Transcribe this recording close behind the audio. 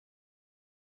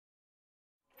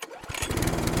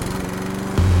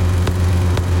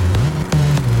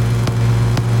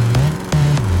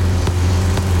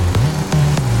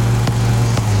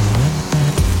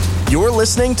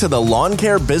listening to the Lawn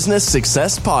Care Business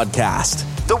Success Podcast,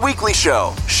 the weekly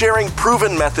show sharing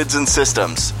proven methods and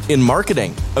systems in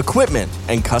marketing, equipment,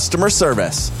 and customer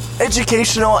service,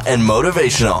 educational and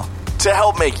motivational, to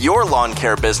help make your lawn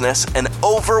care business an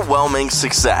overwhelming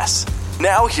success.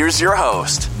 Now here's your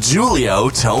host, Julio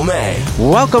Tomei.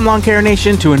 Welcome, Lawn Care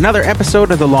Nation, to another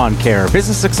episode of the Lawn Care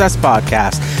Business Success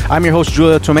Podcast. I'm your host,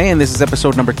 Julio Tomei, and this is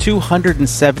episode number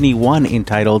 271,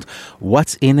 entitled,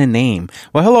 What's in a Name?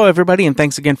 Well, hello, everybody, and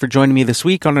thanks again for joining me this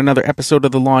week on another episode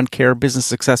of the Lawn Care Business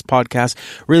Success Podcast.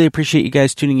 Really appreciate you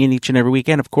guys tuning in each and every week,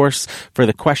 and of course, for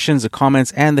the questions, the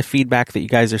comments, and the feedback that you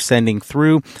guys are sending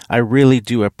through. I really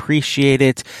do appreciate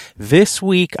it. This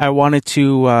week, I wanted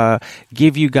to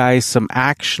give you guys some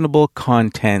actionable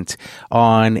content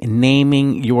on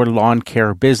naming your lawn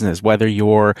care business, whether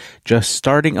you're just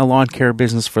starting a lawn care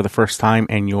business for the first time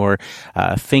and you're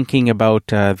thinking about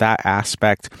that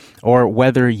aspect, or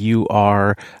whether you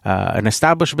are an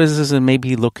established business and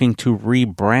maybe looking to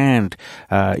rebrand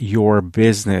your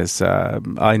business.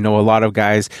 I know a lot of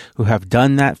guys who have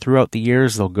done that throughout the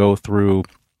years. They'll go through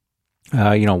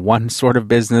one sort of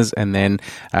business and then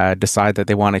decide that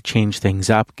they want to change things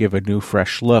up, give a new,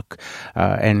 fresh look,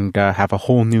 and have a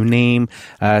whole new name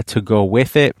to go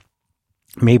with it.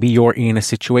 Maybe you're in a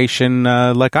situation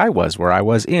like I was, where I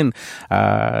was in,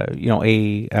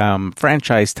 a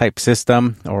franchise type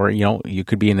system, or, you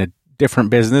could be in a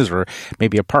different business, or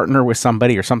maybe a partner with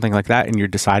somebody or something like that, and you're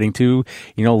deciding to,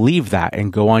 leave that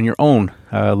and go on your own,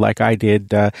 like I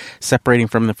did, separating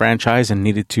from the franchise, and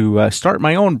needed to start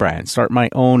my own brand, start my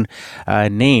own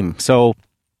name. So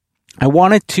I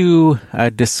wanted to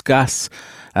discuss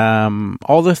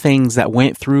all the things that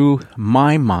went through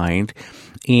my mind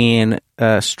in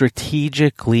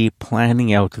strategically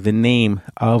planning out the name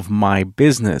of my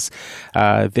business.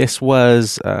 This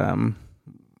was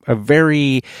a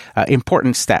very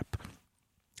important step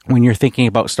when you're thinking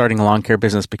about starting a lawn care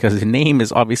business, because the name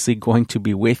is obviously going to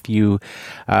be with you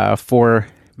for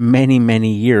many,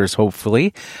 many years,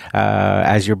 hopefully,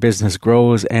 as your business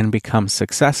grows and becomes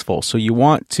successful. So you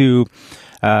want to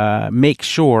make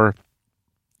sure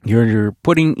you're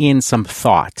putting in some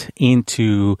thought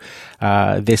into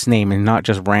this name, and not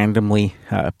just randomly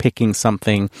picking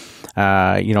something,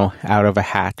 out of a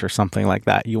hat or something like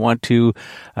that. You want to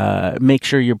make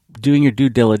sure you're doing your due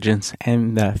diligence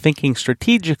and thinking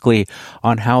strategically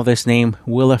on how this name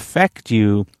will affect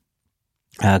you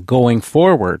going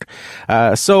forward.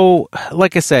 So,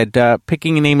 like I said,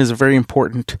 picking a name is a very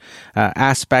important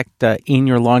aspect in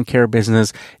your lawn care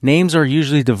business. Names are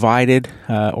usually divided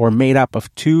or made up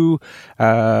of two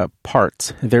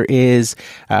parts. There is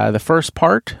the first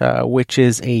part, which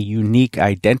is a unique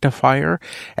identifier,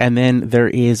 and then there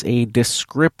is a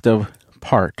descriptive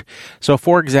part. So,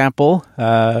 for example,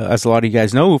 as a lot of you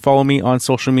guys know who follow me on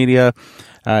social media,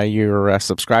 you're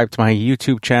subscribed to my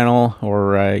YouTube channel,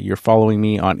 or you're following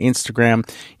me on Instagram,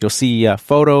 you'll see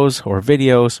photos or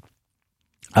videos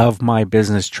of my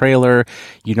business trailer.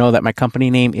 You know that my company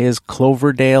name is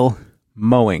Cloverdale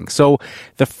Mowing. So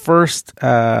the first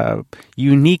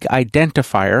unique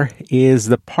identifier is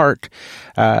the part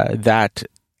that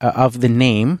of the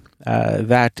name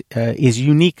that is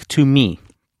unique to me,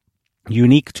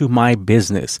 unique to my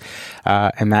business,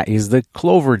 and that is the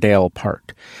Cloverdale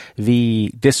part.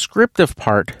 The descriptive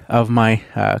part of my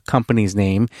company's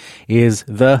name is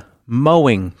the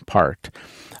mowing part.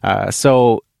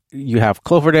 So you have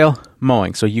Cloverdale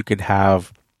Mowing. So you could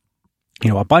have,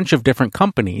 a bunch of different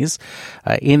companies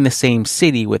in the same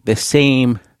city with the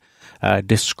same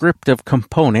descriptive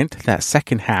component, that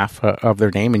second half of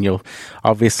their name, and you'll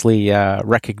obviously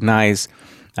recognize,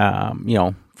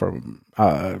 from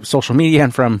social media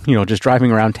and from, just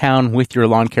driving around town with your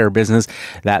lawn care business,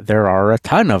 that there are a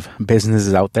ton of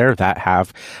businesses out there that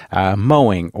have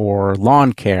mowing or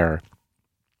lawn care,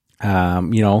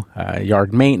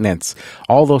 yard maintenance,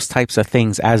 all those types of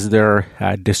things as their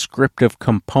descriptive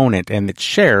component, and it's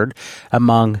shared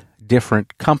among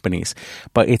different companies.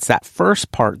 But it's that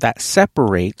first part that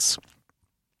separates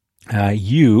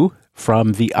you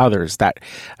from the others, that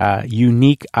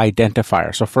unique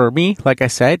identifier. So for me, like I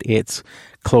said, it's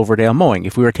Cloverdale Mowing.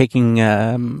 If we were taking,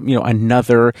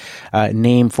 another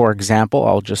name, for example,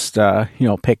 I'll just,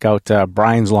 pick out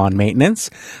Brian's Lawn Maintenance.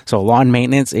 So lawn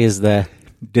maintenance is the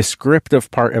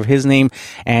descriptive part of his name,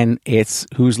 and it's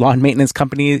whose lawn maintenance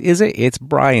company is it? It's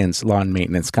Brian's Lawn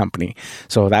Maintenance Company.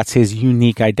 So that's his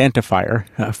unique identifier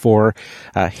for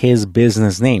his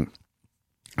business name.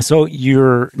 So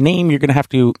your name, you're going to have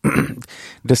to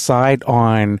decide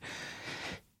on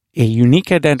a unique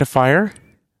identifier,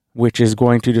 which is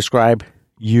going to describe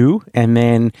you, and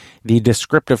then the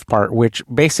descriptive part, which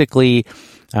basically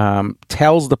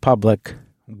tells the public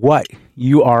what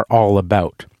you are all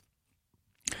about.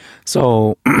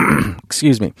 So,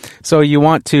 excuse me. So you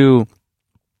want to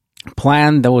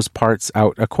plan those parts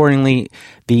out accordingly.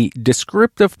 The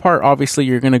descriptive part, obviously,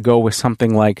 you're going to go with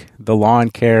something like the lawn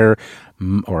care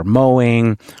or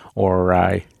mowing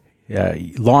or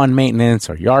lawn maintenance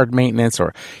or yard maintenance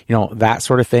or, that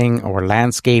sort of thing, or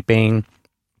landscaping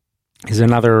is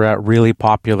another really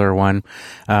popular one.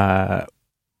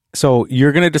 So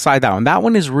you're going to decide that one. That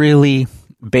one is really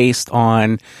based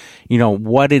on,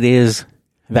 what it is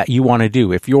that you want to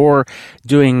do. If you're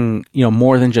doing,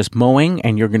 more than just mowing,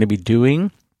 and you're going to be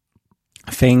doing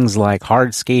things like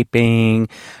hardscaping,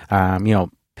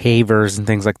 pavers and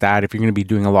things like that, if you're going to be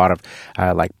doing a lot of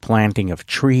like planting of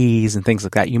trees and things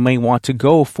like that, you may want to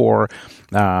go for,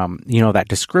 that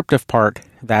descriptive part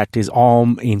that is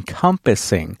all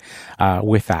encompassing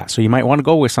with that. So you might want to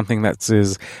go with something that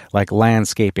is like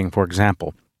landscaping, for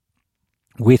example.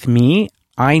 With me,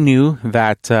 I knew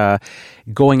that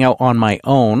going out on my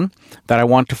own, that I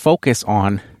want to focus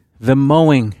on the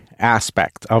mowing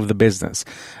aspect of the business.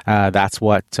 That's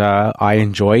what I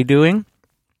enjoy doing.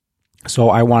 So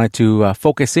I wanted to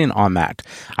focus in on that.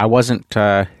 I wasn't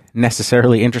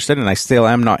necessarily interested, and I still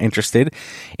am not interested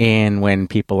in when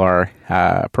people are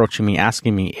approaching me,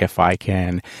 asking me if I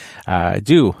can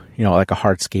do, like a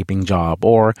hardscaping job,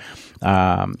 or,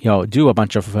 do a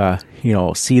bunch of,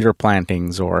 cedar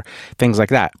plantings or things like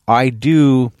that. I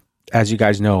do, as you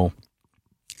guys know,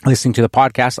 listening to the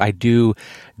podcast, I do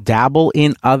dabble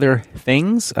in other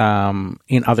things,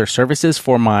 in other services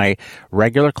for my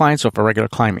regular clients. So if a regular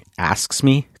client asks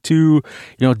me to,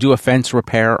 do a fence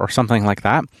repair or something like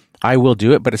that, I will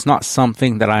do it, but it's not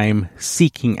something that I'm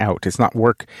seeking out. It's not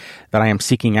work that I am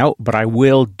seeking out, but I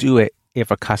will do it if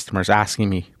a customer is asking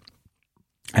me.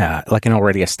 Like an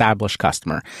already established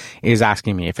customer is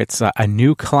asking me. If it's a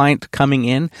new client coming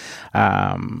in,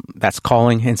 that's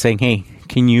calling and saying, hey,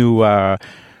 can you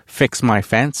fix my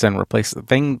fence and replace the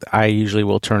thing, I usually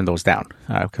will turn those down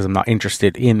because I'm not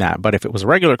interested in that. But if it was a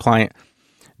regular client,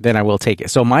 then I will take it.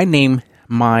 So my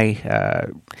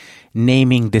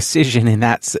naming decision in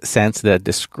that sense, the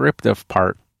descriptive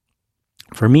part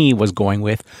for me was going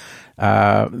with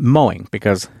mowing,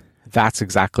 because that's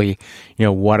exactly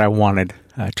what I wanted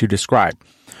to describe.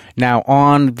 Now,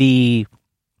 on the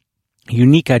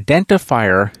unique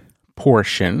identifier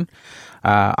portion,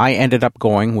 I ended up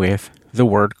going with the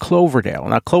word Cloverdale.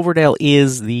 Now, Cloverdale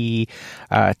is the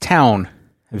town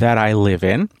that I live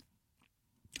in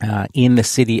the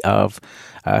city of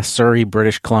Surrey,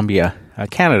 British Columbia,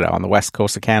 Canada, on the west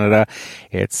coast of Canada.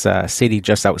 It's a city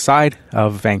just outside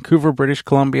of Vancouver, British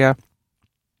Columbia.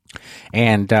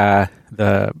 And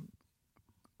the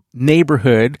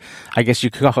neighborhood, I guess you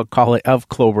could call it, of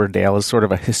Cloverdale is sort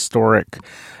of a historic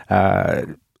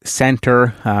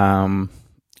center,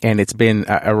 and it's been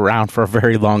around for a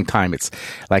very long time. It's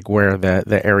like where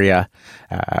the area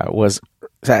was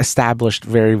established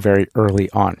very, very early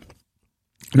on.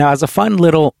 Now, as a fun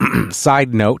little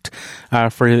side note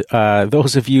for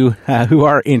those of you who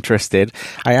are interested,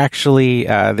 I actually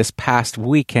this past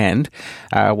weekend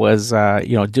was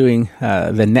doing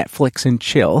the Netflix and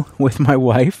chill with my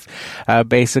wife,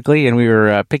 basically, and we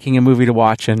were picking a movie to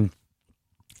watch and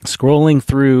scrolling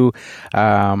through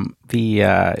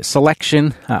the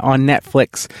selection on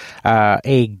Netflix.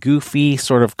 A goofy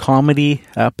sort of comedy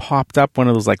popped up, one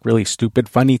of those like really stupid,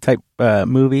 funny type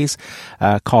movies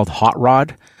called Hot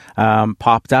Rod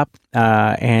popped up.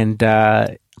 And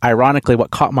ironically,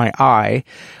 what caught my eye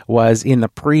was in the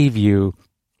preview,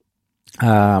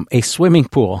 a swimming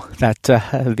pool that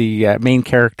the main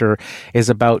character is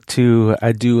about to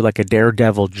do like a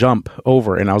daredevil jump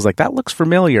over. And I was like, that looks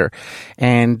familiar.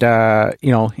 And,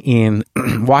 in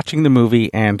watching the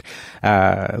movie and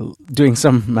doing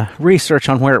some research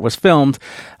on where it was filmed,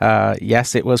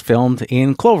 yes, it was filmed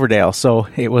in Cloverdale. So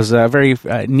it was very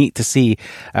neat to see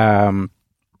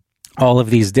all of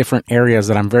these different areas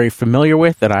that I'm very familiar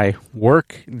with, that I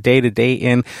work day to day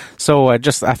in. So I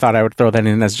thought I would throw that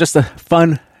in as just a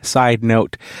fun side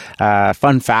note,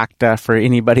 fun fact for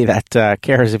anybody that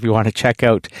cares. If you want to check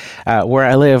out where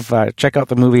I live, check out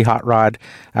the movie Hot Rod.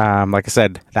 Like I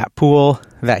said, that pool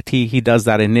that he does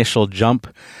that initial jump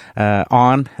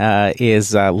on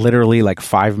is literally like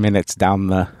 5 minutes down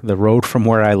the road from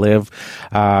where I live.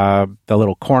 The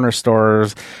little corner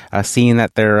stores, scene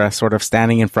that they're sort of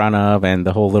standing in front of, and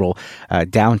the whole little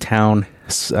downtown,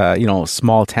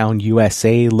 small town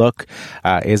USA look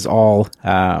is all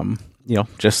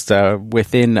just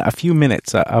within a few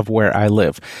minutes of where I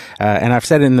live. And I've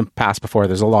said in the past before,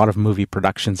 there's a lot of movie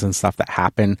productions and stuff that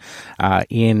happen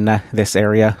in this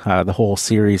area. The whole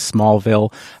series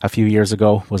Smallville a few years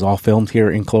ago was all filmed here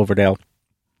in Cloverdale.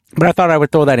 But I thought I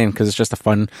would throw that in because it's just a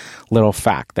fun little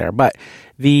fact there. But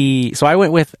so I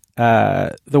went with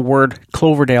the word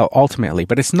Cloverdale ultimately,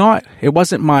 but it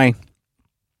wasn't my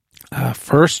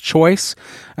first choice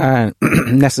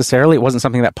necessarily. It wasn't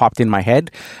something that popped in my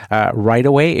head right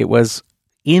away. It was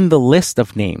in the list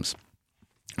of names.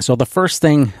 So the first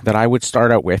thing that I would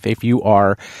start out with, if you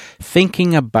are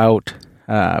thinking about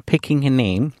picking a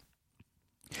name,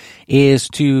 is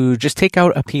to just take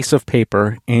out a piece of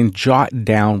paper and jot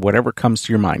down whatever comes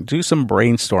to your mind. Do some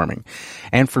brainstorming.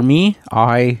 And for me,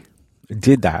 I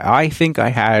did that. I think I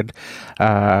had,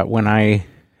 when I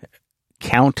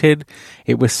counted,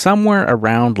 it was somewhere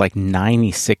around like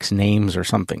 96 names or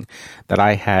something that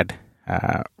I had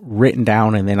written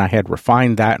down, and then I had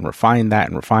refined that and refined that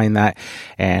and refined that,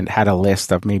 and had a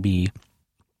list of maybe,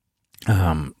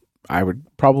 I would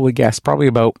probably guess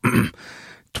about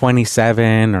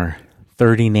 27 or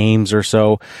 30 names or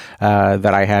so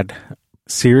that I had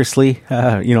seriously,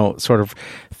 sort of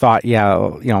thought,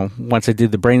 once I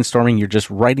did the brainstorming, you're just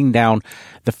writing down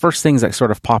the first things that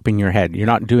sort of pop in your head. You're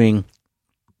not doing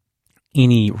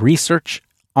any research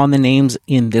on the names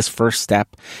in this first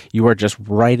step. You are just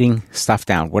writing stuff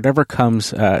down, whatever comes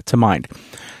to mind.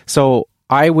 So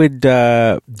I would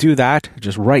do that,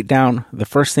 just write down the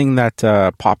first thing that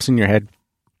pops in your head.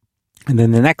 And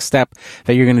then the next step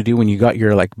that you're going to do when you got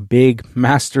your like big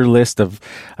master list of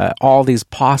all these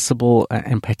possible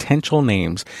and potential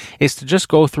names is to just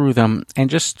go through them and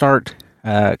just start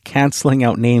canceling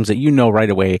out names that right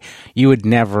away you would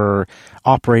never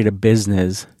operate a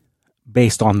business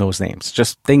based on those names.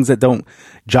 Just things that don't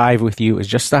jive with you. Is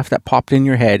just stuff that popped in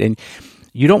your head, and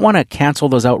you don't want to cancel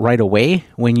those out right away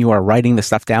when you are writing the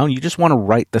stuff down. You just want to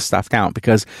write the stuff down,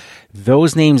 because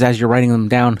those names, as you're writing them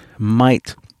down,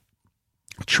 might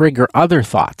trigger other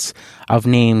thoughts of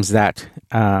names that,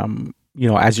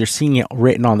 as you're seeing it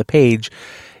written on the page,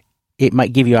 it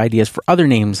might give you ideas for other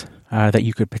names that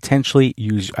you could potentially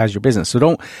use as your business. So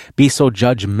don't be so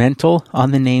judgmental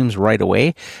on the names right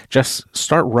away. Just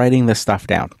start writing this stuff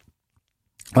down.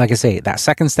 Like I say, that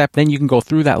second step, then you can go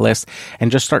through that list and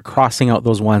just start crossing out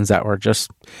those ones that were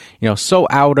just, so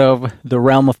out of the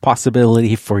realm of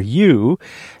possibility for you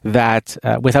that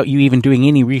without you even doing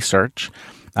any research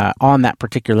on that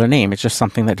particular name, it's just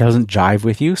something that doesn't jive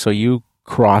with you. So you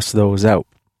cross those out.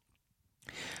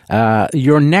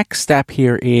 Your next step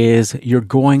here is you're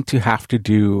going to have to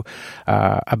do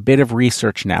a bit of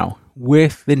research now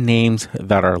with the names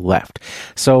that are left.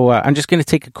 So I'm just going to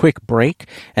take a quick break,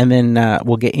 and then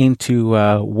we'll get into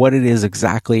what it is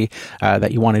exactly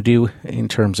that you want to do in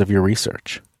terms of your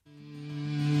research.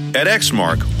 At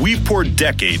Exmark, we've poured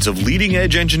decades of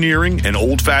leading-edge engineering and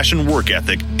old-fashioned work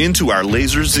ethic into our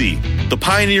Laser Z, the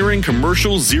pioneering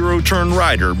commercial zero-turn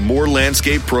rider more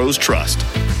landscape pros trust.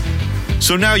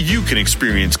 So now you can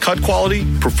experience cut quality,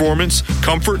 performance,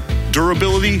 comfort,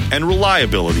 durability, and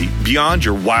reliability beyond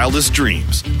your wildest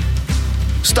dreams.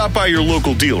 Stop by your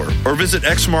local dealer or visit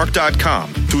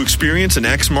Exmark.com to experience an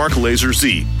Exmark Laser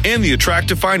Z and the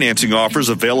attractive financing offers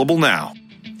available now.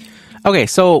 Okay,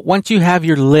 so once you have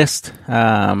your list,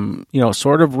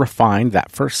 sort of refined,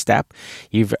 that first step,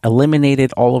 you've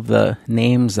eliminated all of the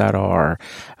names that are,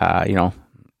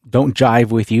 don't jive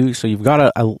with you. So you've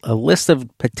got a list of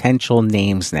potential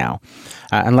names now.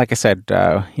 And like I said,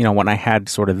 when I had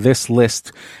sort of this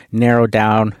list narrowed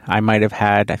down, I might have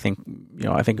had, I think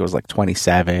it was like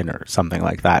 27 or something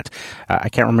like that. I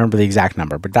can't remember the exact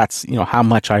number, but that's, how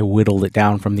much I whittled it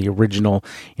down from the original,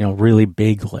 really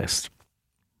big list.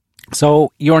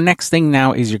 So your next thing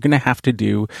now is you're going to have to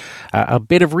do a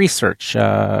bit of research,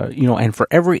 and for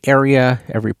every area,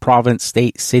 every province,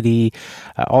 state, city,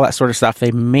 all that sort of stuff,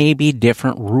 there may be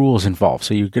different rules involved.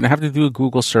 So you're going to have to do a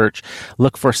Google search,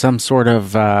 look for some sort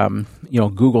of,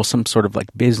 Google some sort of like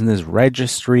business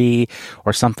registry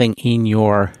or something in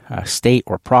your state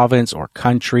or province or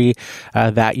country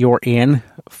that you're in.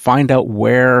 Find out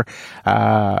where,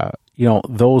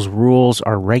 those rules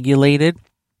are regulated.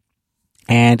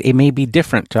 And it may be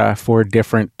different for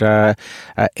different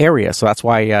areas. So that's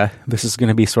why this is going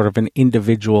to be sort of an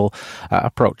individual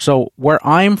approach. So where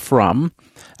I'm from,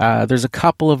 there's a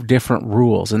couple of different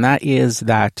rules. And that is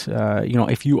that,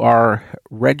 if you are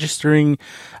registering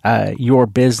your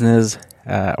business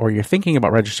or you're thinking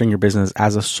about registering your business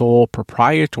as a sole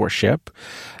proprietorship,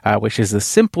 which is the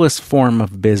simplest form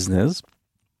of business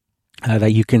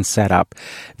that you can set up,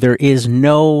 there is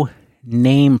no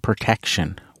name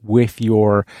protection with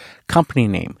your company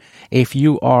name. If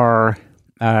you are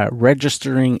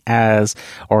registering as,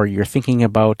 or you're thinking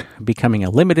about becoming a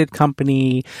limited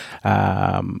company,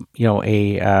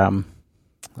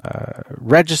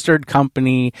 registered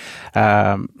company,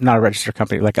 not a registered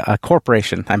company, like a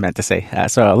corporation, I meant to say.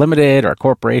 So a limited or a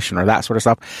corporation or that sort of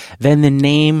stuff, then the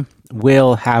name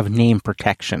will have name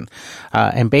protection.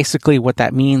 And basically what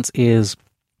that means is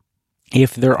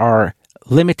if there are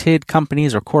limited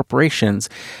companies or corporations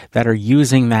that are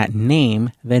using that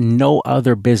name, then no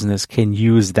other business can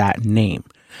use that name.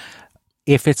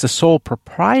 If it's a sole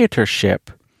proprietorship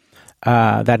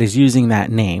that is using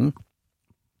that name,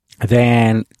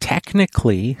 then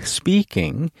technically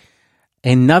speaking,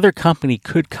 another company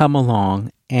could come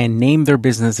along and name their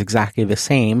business exactly the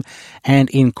same and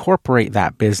incorporate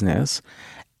that business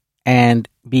and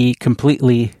be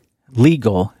completely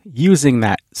legal using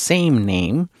that same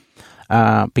name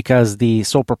because the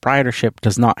sole proprietorship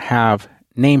does not have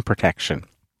name protection.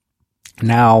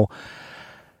 Now,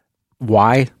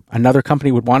 why another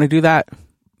company would want to do that?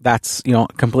 That's, a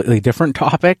completely different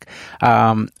topic.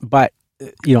 But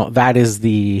that is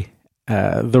the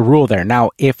rule there.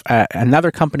 Now, if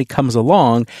another company comes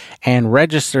along and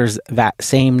registers that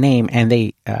same name and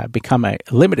they become a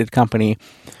limited company,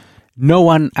 no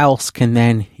one else can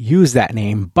then use that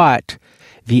name, but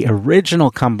the original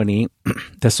company,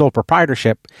 the sole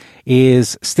proprietorship,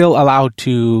 is still allowed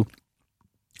to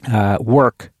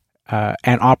work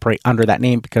and operate under that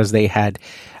name because they had,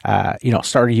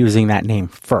 started using that name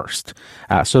first.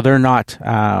 So they're not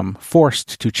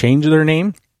forced to change their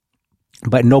name,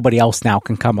 but nobody else now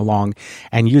can come along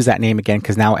and use that name again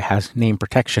because now it has name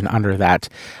protection under that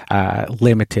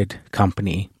limited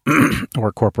company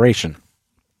or corporation.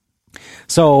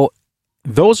 So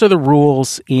those are the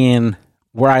rules in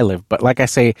where I live. But like I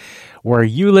say, where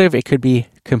you live, it could be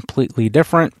completely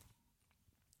different.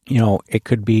 It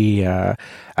could be a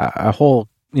whole,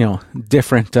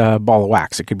 different ball of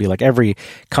wax. It could be like every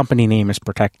company name is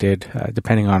protected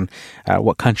depending on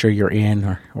what country you're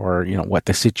in or what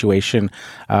the situation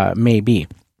may be.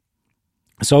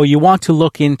 So you want to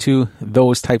look into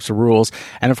those types of rules.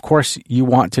 And of course, you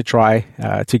want to try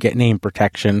to get name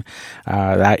protection.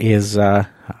 That is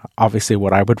obviously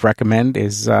what I would recommend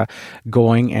is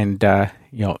going and,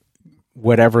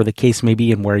 whatever the case may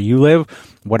be and where you live,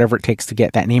 whatever it takes to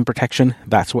get that name protection,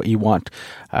 that's what you want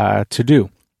to do.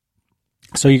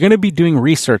 So you're going to be doing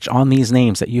research on these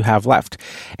names that you have left.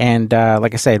 And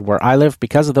like I said, where I live,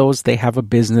 because of those, they have a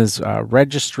business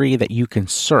registry that you can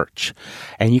search.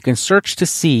 And you can search to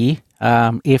see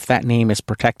if that name is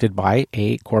protected by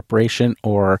a corporation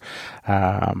or,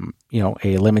 a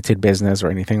limited business or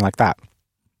anything like that.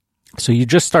 So you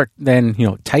just start then,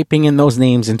 typing in those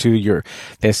names into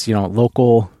this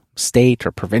local, state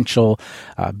or provincial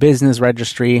business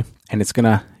registry, and it's going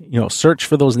to, search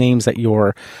for those names that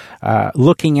you're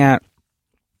looking at,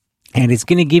 and it's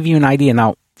going to give you an idea.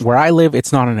 Now, where I live,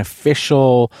 it's not an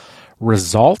official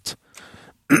result.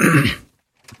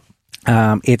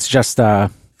 It's just,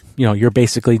 you're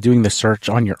basically doing the search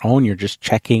on your own. You're just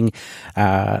checking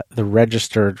the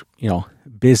registered,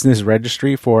 business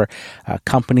registry for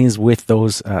companies with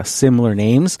those similar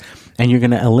names, and you're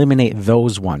going to eliminate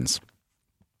those ones.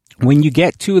 When you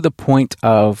get to the point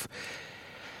of,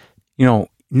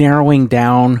 narrowing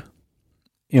down,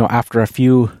 after a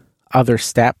few other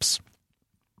steps,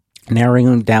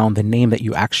 narrowing down the name that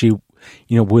you actually,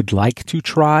 would like to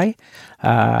try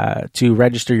to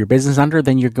register your business under,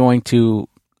 then you're going to,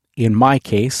 in my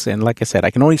case, and like I said,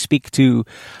 I can only speak to,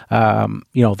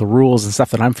 the rules and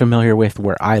stuff that I'm familiar with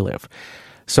where I live.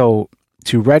 So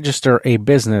to register a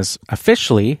business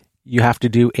officially, you have to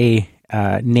do a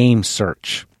name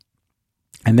search.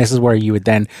 And this is where you would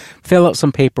then fill out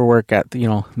some paperwork at,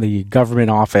 the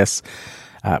government office,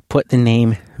 put the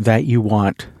name that you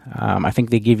want. I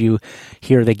think they give you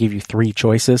 3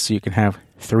 choices. So you can have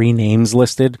 3 names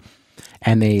listed,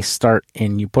 and they start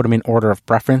and you put them in order of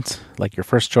preference, like your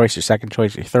first choice, your second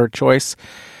choice, your third choice.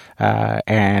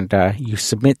 And you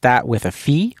submit that with a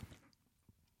fee.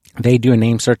 They do a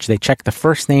name search. They check the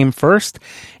first name first.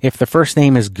 If the first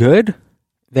name is good,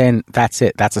 then that's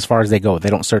it. That's as far as they go. They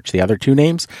don't search the other 2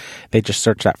 names. They just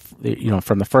search that,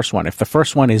 from the first one. If the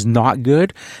first one is not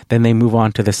good, then they move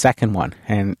on to the second one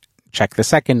and check the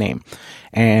second name.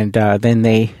 And then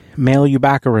they mail you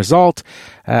back a result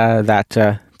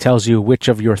that tells you which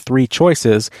of your 3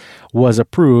 choices was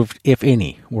approved, if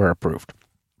any were approved.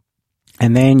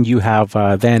 And then you have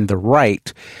then the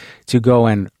right to go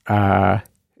and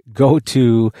go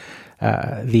to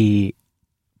the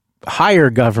higher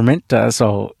government,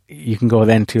 so you can go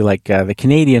then to like the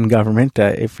Canadian government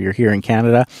if you're here in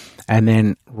Canada, and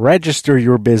then register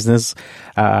your business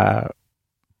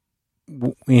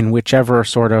in whichever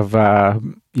sort of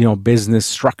business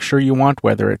structure you want,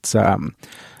 whether it's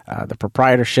the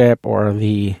proprietorship or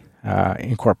the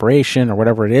incorporation or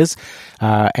whatever it is,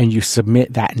 and you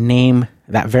submit that name,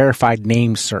 that verified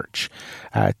name search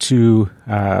to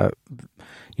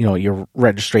your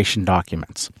registration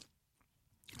documents.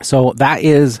 So that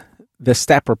is the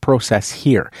step or process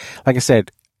here. Like I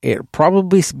said, it'll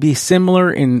probably be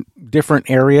similar in different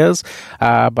areas,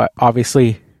 but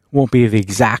obviously won't be the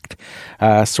exact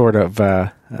sort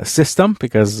of system,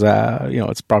 because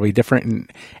it's probably different in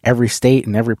every state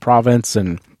and every province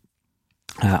and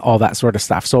all that sort of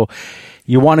stuff. So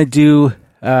you want to do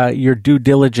your due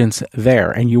diligence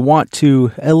there, and you want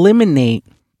to eliminate,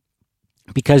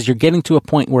 because you're getting to a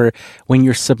point where when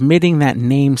you're submitting that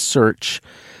name search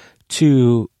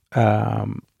to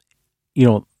the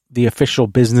official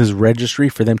business registry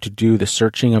for them to do the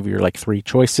searching of your like 3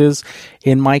 choices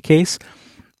in my case,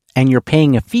 and you're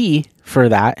paying a fee for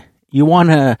that, you want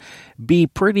to be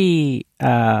pretty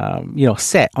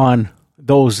set on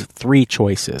those 3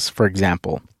 choices, for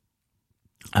example.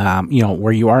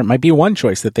 Where you are, it might be one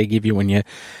choice that they give you when you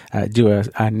do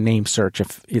a name search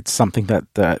if it's something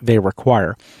that they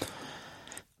require.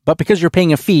 But because you're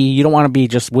paying a fee, you don't want to be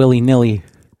just willy-nilly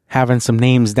having some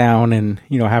names down and,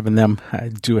 having them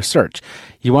do a search.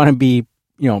 You want to be,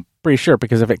 pretty sure,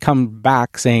 because if it comes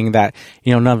back saying that,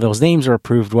 none of those names are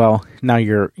approved, well, now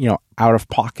you're, out of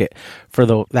pocket for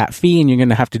that fee, and you're going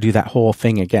to have to do that whole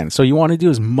thing again. So you want to do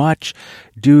as much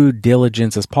due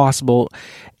diligence as possible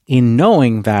in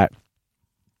knowing that,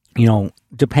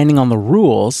 depending on the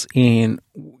rules in,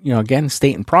 again,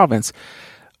 state and province,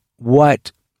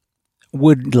 what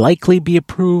would likely be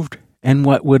approved and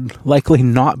what would likely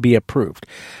not be approved.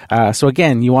 So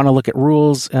again, you want to look at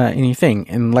rules in your thing.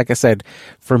 And like I said,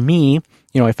 for me,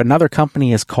 if another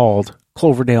company is called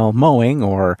Cloverdale Mowing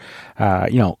or,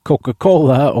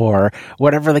 Coca-Cola or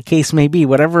whatever the case may be,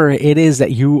 whatever it is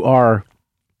that your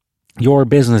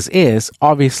business is,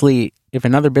 obviously, if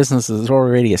another business is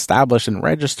already established and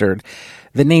registered,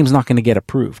 the name's not going to get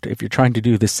approved if you're trying to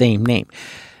do the same name.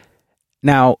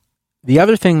 Now, the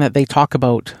other thing that they talk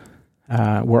about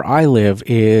where I live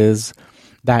is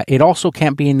that it also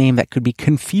can't be a name that could be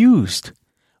confused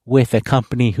with a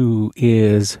company who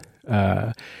is,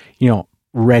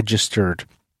 registered,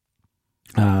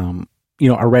 a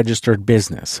registered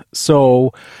business.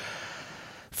 So,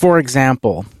 for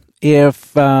example,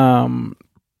 if, I'll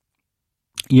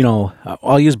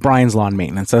use Brian's Lawn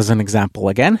Maintenance as an example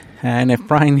again. And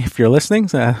Brian, if you're listening,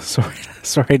 sorry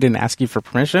I didn't ask you for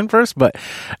permission first, but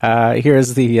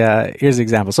here's the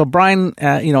example. So Brian,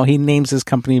 he names his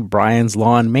company Brian's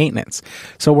Lawn Maintenance.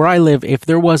 So where I live, if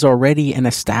there was already an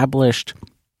established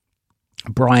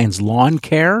Brian's Lawn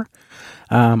Care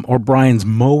or Brian's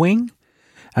Mowing,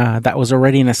 that was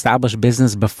already an established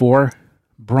business before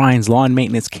Brian's Lawn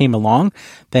Maintenance came along,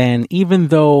 then even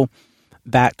though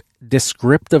that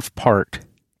descriptive part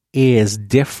is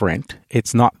different,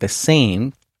 it's not the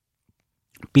same,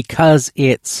 because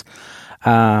it's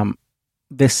the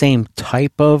same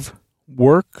type of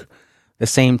work, the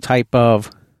same type of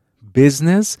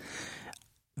business,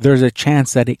 there's a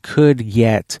chance that it could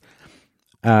get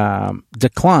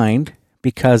declined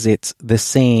because it's the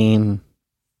same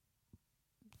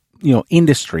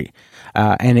industry,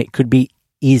 and it could be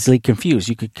easily confused.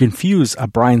 You could confuse a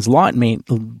Brian's Lawn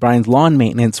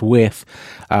Maintenance with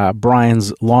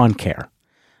Brian's Lawn Care,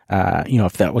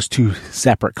 if that was 2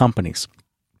 separate companies.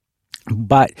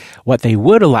 But what they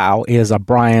would allow is a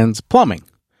Brian's Plumbing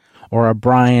or a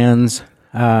Brian's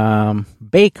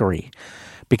Bakery,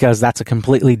 because that's a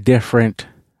completely different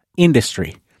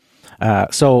industry.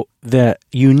 So the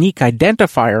unique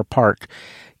identifier part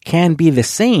can be the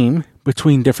same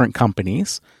between different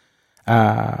companies,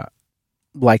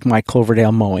 like my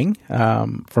Cloverdale Mowing.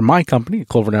 For my company,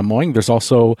 Cloverdale Mowing, there's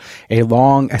also a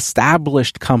long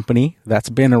established company that's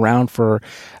been around for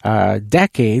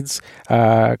decades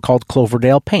called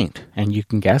Cloverdale Paint. And you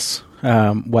can guess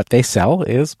what they sell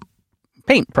is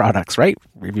paint products, right?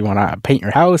 If you want to paint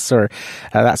your house or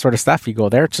that sort of stuff, you go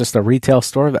there. It's just a retail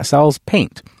store that sells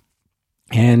paint.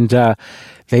 And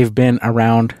they've been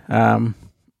around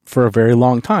for a very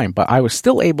long time, but I was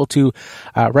still able to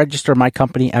register my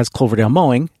company as Cloverdale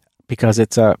Mowing because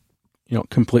it's a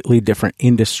completely different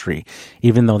industry,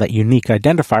 even though that unique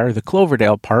identifier, the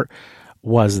Cloverdale part,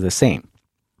 was the same.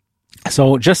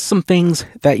 So just some things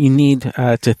that you need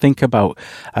to think about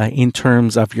in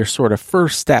terms of your sort of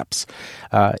first steps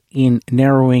in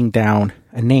narrowing down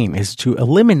a name is to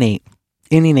eliminate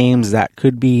any names that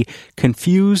could be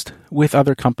confused with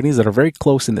other companies that are very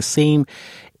close in the same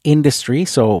industry.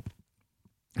 So,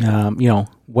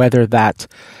 whether that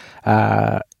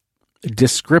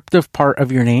descriptive part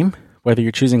of your name, whether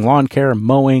you're choosing lawn care,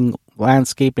 mowing,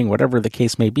 landscaping, whatever the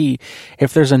case may be,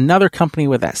 if there's another company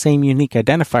with that same unique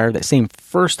identifier, that same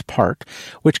first part,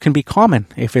 which can be common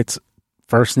if it's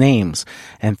first names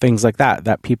and things like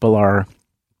that people are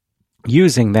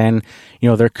using, then,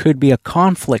 there could be a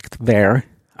conflict there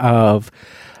of,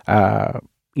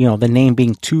 the name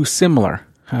being too similar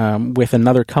with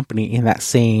another company in that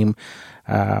same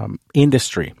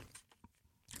industry.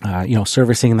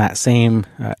 Servicing that same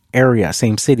area,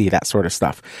 same city, that sort of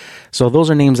stuff. So those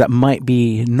are names that might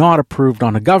be not approved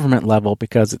on a government level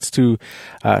because it's too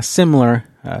similar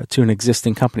to an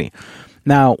existing company.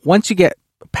 Now, once you get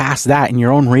past that in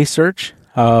your own research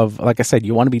of, like I said,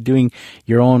 you want to be doing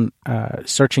your own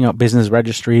searching out business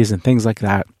registries and things like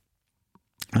that,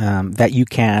 that you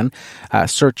can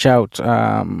search out,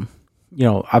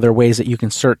 other ways that you can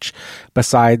search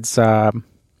besides,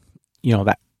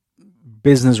 that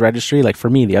business registry. Like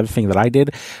for me, the other thing that I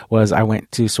did was I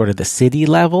went to sort of the city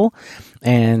level,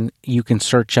 and you can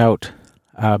search out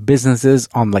businesses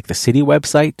on like the city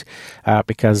website,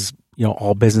 because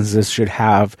all businesses should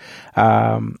have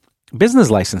business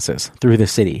licenses through the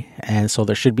city, and so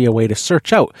there should be a way to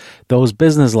search out those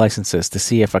business licenses to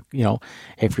see if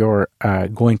if you're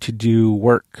going to do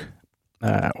work,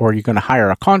 or you're going to hire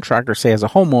a contractor, say as a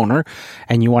homeowner,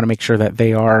 and you want to make sure that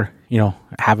they are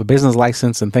have a business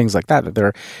license and things like that, that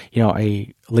they're,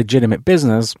 a legitimate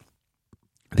business.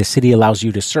 The city allows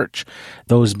you to search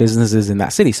those businesses in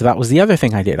that city. So that was the other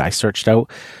thing I did. I searched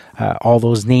out all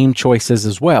those name choices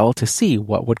as well to see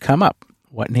what would come up.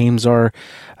 What names are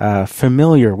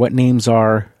familiar? What names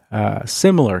are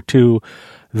similar to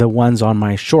the ones on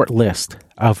my short list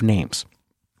of names?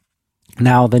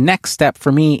 Now, the next step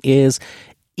for me is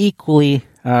equally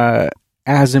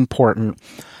as important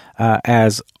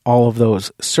as all of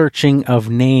those searching of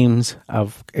names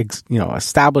of,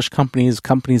 established companies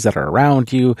that are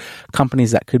around you,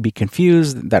 companies that could be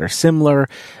confused, that are similar,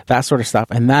 that sort of stuff.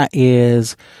 And that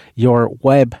is your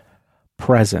web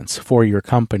presence for your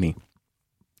company.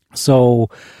 So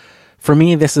for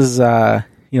me, this is,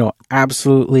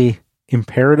 absolutely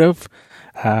imperative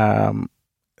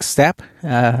step,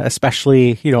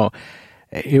 especially,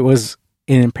 it was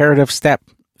an imperative step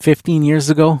 15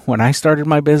 years ago when I started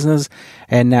my business,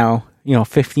 and now,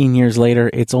 15 years later,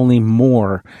 it's only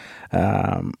more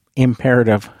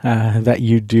imperative that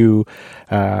you do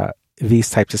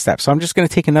these types of steps. So I'm just going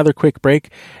to take another quick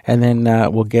break, and then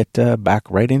we'll get back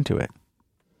right into it.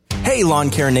 Hey,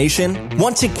 Lawn Care Nation.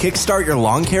 Want to kickstart your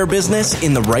lawn care business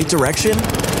in the right direction?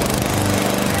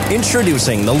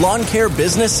 Introducing the Lawn Care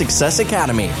Business Success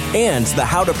Academy and the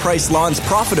How to Price Lawns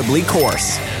Profitably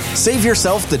course. Save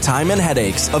yourself the time and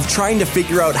headaches of trying to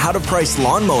figure out how to price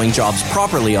lawn mowing jobs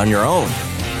properly on your own.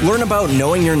 Learn about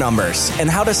knowing your numbers and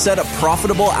how to set a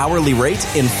profitable hourly rate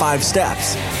in 5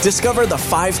 steps. Discover the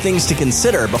 5 things to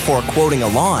consider before quoting a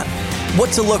lawn.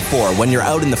 What to look for when you're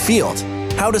out in the field.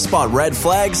 How to spot red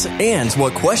flags and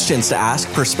what questions to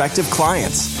ask prospective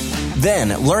clients. Then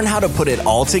learn how to put it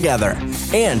all together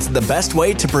and the best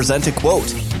way to present a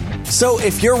quote. So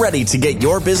if you're ready to get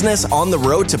your business on the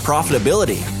road to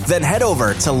profitability, then head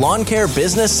over to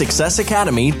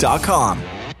lawncarebusinesssuccessacademy.com.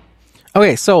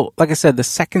 Okay, so like I said, the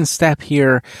second step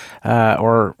here,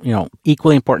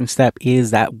 equally important step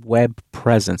is that web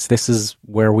presence. This is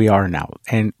where we are now.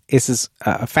 And this is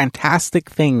a fantastic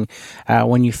thing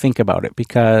when you think about it,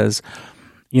 because,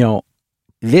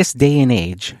 this day and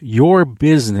age, your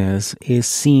business is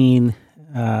seen,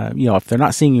 if they're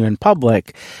not seeing you in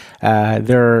public,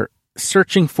 they're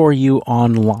searching for you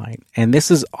online. And this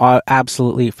is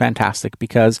absolutely fantastic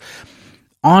because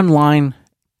online,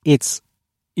 it's,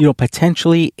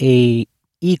 potentially a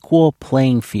equal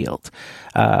playing field.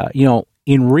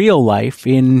 In real life,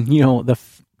 in, the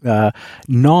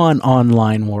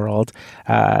non-online world,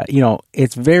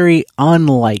 it's very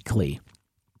unlikely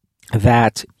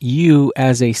that you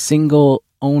as a single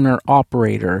owner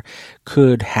operator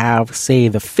could have, say,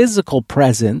 the physical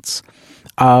presence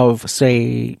of,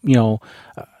 say,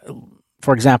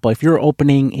 for example, if you're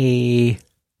opening a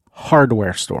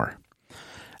hardware store,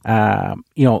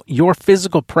 your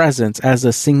physical presence as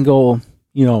a single,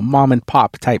 mom and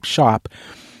pop type shop,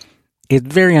 it's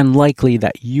very unlikely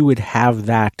that you would have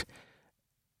that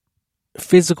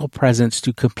physical presence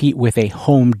to compete with a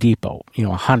Home Depot,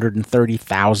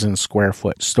 130,000 square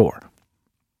foot store.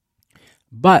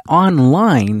 But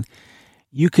online,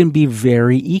 you can be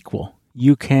very equal.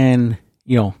 You can,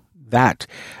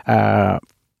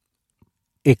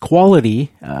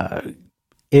 equality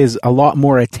is a lot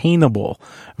more attainable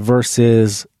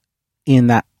versus in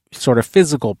that sort of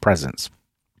physical presence.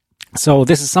 So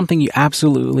this is something you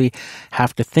absolutely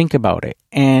have to think about it.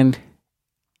 And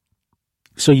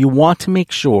so you want to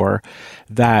make sure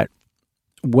that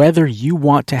whether you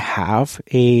want to have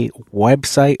a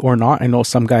website or not, I know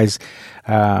some guys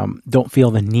don't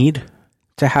feel the need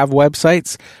to have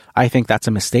websites. I think that's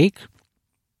a mistake.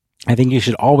 I think you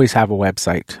should always have a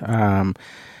website.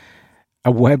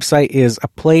 A website is a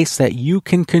place that you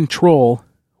can control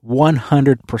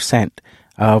 100%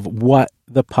 of what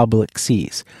the public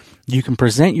sees. You can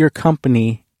present your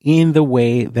company in the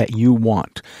way that you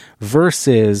want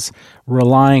versus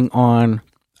relying on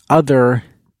other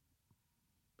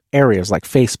areas like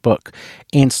Facebook,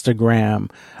 Instagram,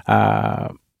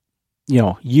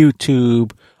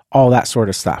 YouTube, all that sort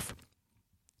of stuff.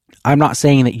 I'm not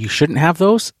saying that you shouldn't have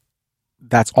those.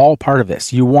 That's all part of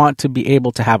this. You want to be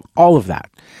able to have all of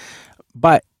that.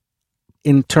 But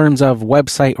in terms of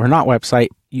website or not website,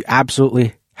 you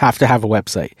absolutely have to have a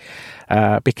website.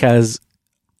 Because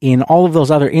in all of those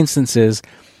other instances,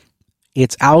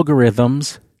 it's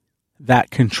algorithms that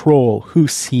control who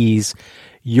sees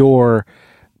your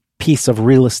piece of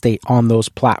real estate on those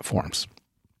platforms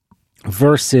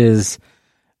versus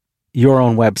your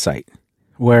own website,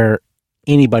 where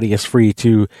anybody is free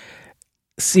to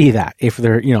see that if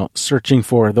they're searching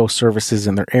for those services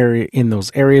in their area, in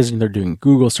those areas, and they're doing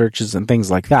Google searches and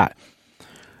things like that.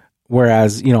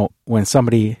 Whereas when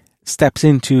somebody steps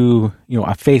into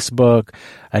a Facebook,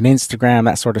 an Instagram,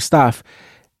 that sort of stuff,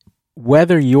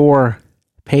 whether your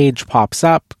page pops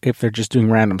up, if they're just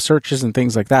doing random searches and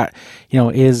things like that,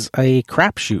 is a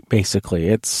crapshoot. Basically,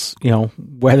 it's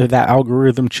whether that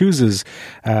algorithm chooses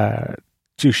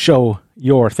to show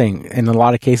your thing. In a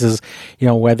lot of cases,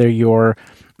 whether you're,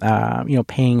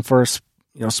 paying for,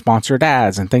 sponsored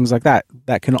ads and things like that,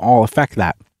 that can all affect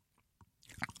that.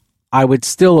 I would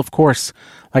still, of course,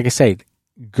 like I say,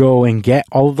 go and get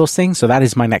all of those things. So that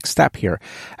is my next step here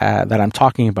that I'm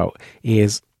talking about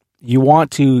is you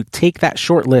want to take that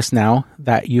short list now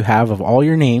that you have of all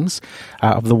your names,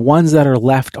 of the ones that are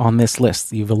left on this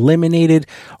list. You've eliminated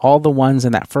all the ones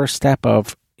in that first step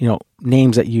of,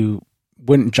 names that you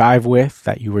wouldn't jive with,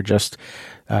 that you were just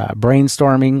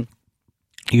brainstorming.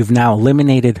 You've now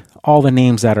eliminated all the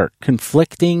names that are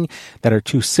conflicting, that are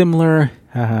too similar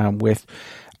with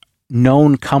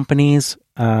known companies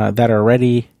that are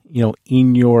already,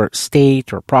 in your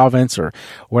state or province or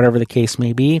whatever the case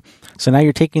may be. So now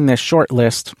you're taking this short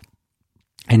list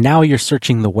and now you're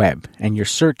searching the web and you're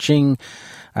searching,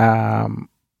 social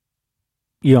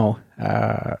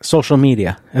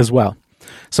media as well.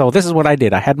 So this is what I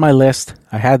did. I had my list.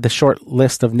 I had the short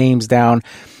list of names down,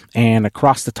 and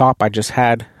across the top, I just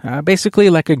had basically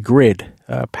like a grid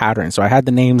pattern. So I had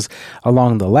the names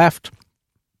along the left,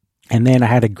 and then I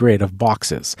had a grid of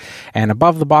boxes. And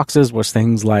above the boxes was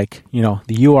things like, the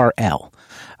URL.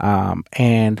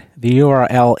 And the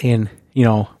URL in,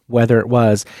 whether it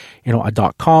was,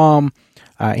 a .com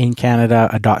in Canada,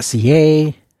 a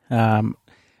 .ca,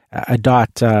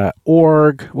 a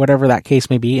 .org, whatever that case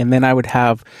may be. And then I would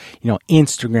have,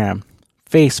 Instagram,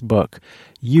 Facebook,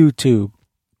 YouTube.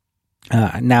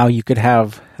 Now you could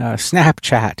have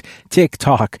Snapchat,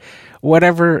 TikTok,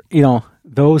 whatever,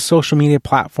 those social media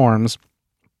platforms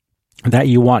that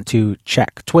you want to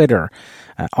check, Twitter,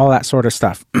 all that sort of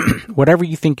stuff, whatever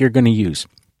you think you're going to use.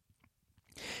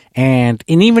 And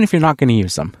even if you're not going to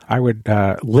use them, I would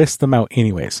list them out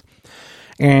anyways.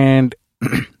 And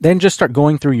then just start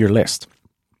going through your list.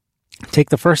 Take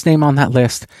the first name on that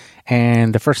list,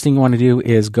 and the first thing you want to do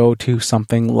is go to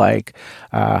something like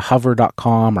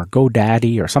hover.com or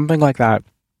GoDaddy or something like that.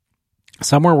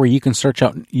 Somewhere where you can search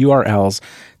out URLs,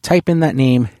 type in that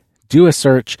name, do a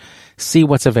search, see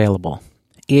what's available.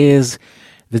 Is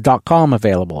the .com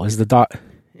available? Is the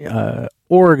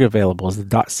 .org available? Is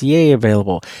the .ca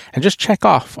available? And just check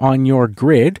off on your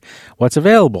grid what's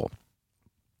available.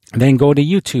 Then go to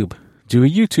YouTube. Do a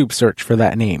YouTube search for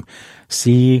that name.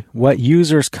 See what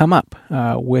users come up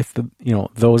with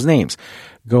those names.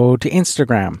 Go to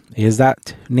Instagram. Is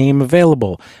that name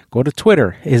available? Go to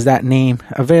Twitter. Is that name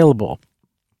available?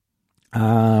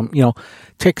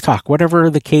 TikTok, whatever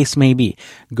the case may be.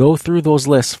 Go through those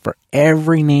lists for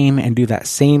every name and do that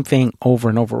same thing over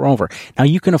and over and over. Now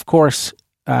you can, of course,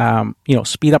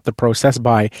 speed up the process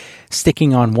by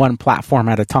sticking on one platform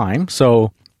at a time.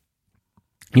 So,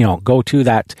 go to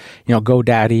that,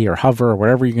 GoDaddy or Hover or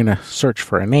wherever you're going to search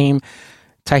for a name,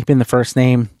 type in the first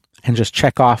name and just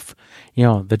check off,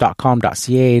 the .com,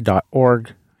 .ca,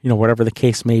 .org, whatever the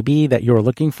case may be that you're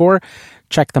looking for,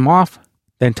 check them off,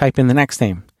 then type in the next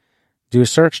name, do a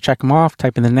search, check them off,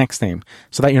 type in the next name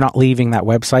so that you're not leaving that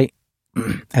website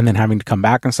and then having to come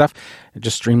back and stuff. It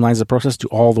just streamlines the process. Do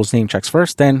all those name checks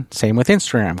first. Then same with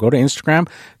Instagram. Go to Instagram,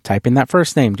 type in that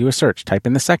first name, do a search, type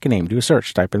in the second name, do a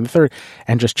search, type in the third,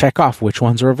 and just check off which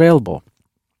ones are available.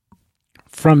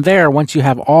 From there, once you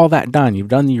have all that done, you've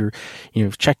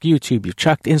checked YouTube, you've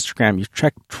checked Instagram, you've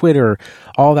checked Twitter,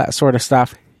 all that sort of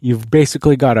stuff. You've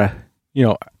basically got a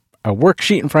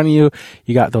worksheet in front of you.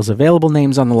 You got those available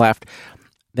names on the left.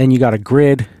 Then you got a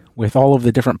grid with all of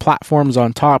the different platforms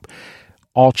on top,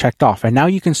 all checked off. And now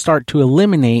you can start to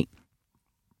eliminate,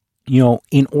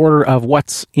 in order of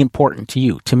what's important to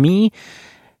you. To me,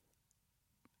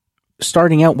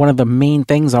 starting out, one of the main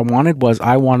things I wanted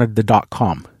the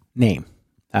 .com name.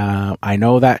 I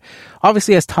know that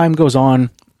obviously as time goes on,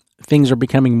 things are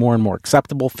becoming more and more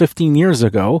acceptable. 15 years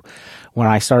ago, when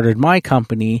I started my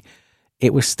company,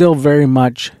 it was still very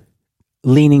much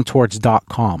leaning towards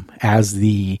 .com as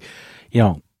the,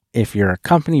 if you're a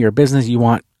company or business, you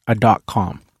want a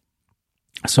 .com.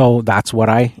 So that's what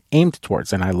I aimed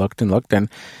towards. And I looked, and the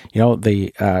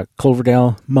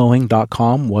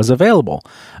CloverdaleMowing.com was available.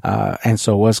 And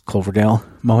so was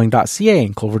CloverdaleMowing.ca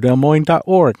and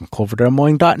CloverdaleMowing.org and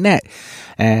CloverdaleMowing.net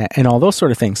and all those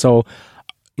sort of things. So,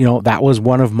 that was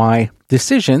one of my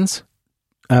decisions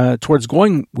towards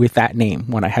going with that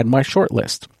name when I had my short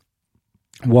list,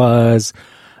 was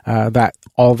that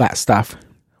all that stuff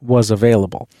was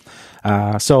available.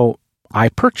 So I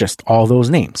purchased all those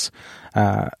names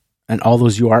and all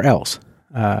those URLs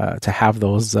to have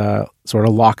those sort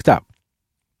of locked up.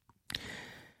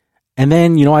 And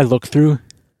then, I looked through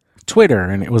Twitter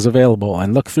and it was available,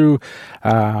 and looked through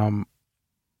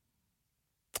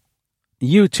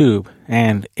YouTube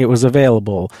and it was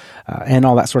available, and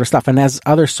all that sort of stuff. And as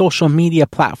other social media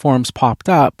platforms popped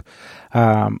up,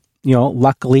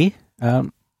 luckily,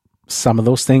 some of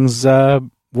those things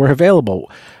were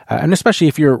available. And especially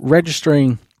if you're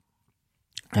registering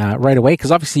right away,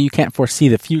 because obviously you can't foresee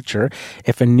the future.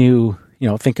 If a new,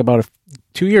 think about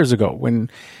 2 years ago when,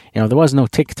 there was no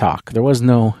TikTok, there was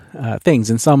no things,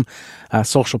 and some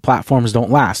social platforms don't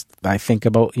last. I think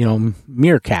about,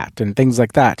 Meerkat and things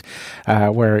like that,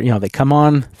 where, they come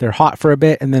on, they're hot for a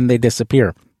bit, and then they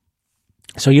disappear.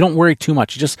 So you don't worry too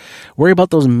much. You just worry about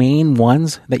those main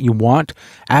ones that you want.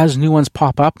 As new ones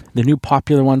pop up, the new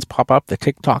popular ones pop up, the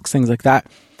TikToks, things like that.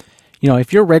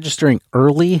 If you're registering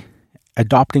early,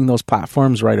 adopting those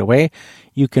platforms right away,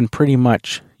 you can pretty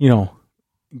much,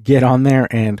 get on there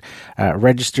and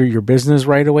register your business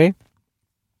right away.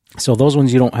 So those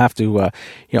ones you don't have to,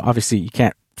 obviously you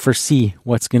can't foresee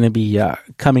what's going to be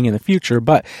coming in the future,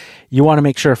 but you want to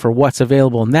make sure for what's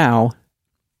available now,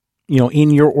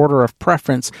 in your order of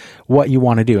preference, what you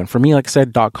want to do. And for me, like I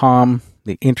said, .com,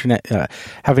 the internet,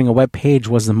 having a web page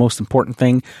was the most important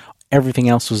thing. Everything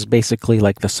else was basically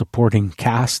like the supporting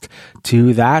cast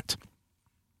to that.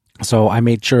 So I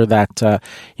made sure that,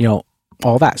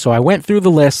 all that. So I went through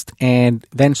the list and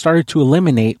then started to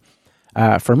eliminate,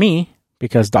 for me,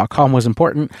 because .com was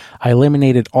important, I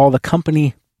eliminated all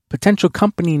the potential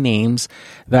company names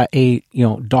that a,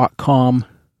 .com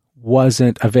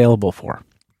wasn't available for.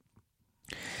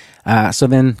 So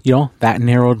then, that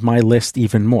narrowed my list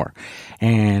even more.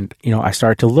 And, I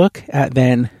started to look at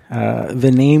then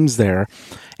the names there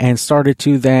and started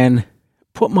to then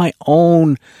put my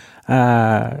own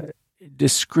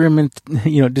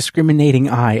discriminating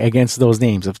eye against those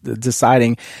names, of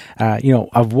deciding,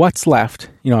 of what's left.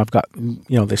 I've got,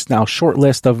 this now short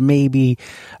list of maybe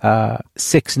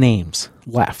 6 names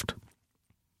left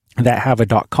that have a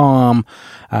 .com,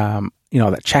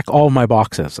 that check all my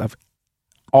boxes of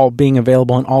all being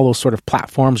available on all those sort of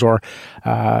platforms, or,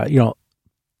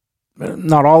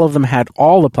 not all of them had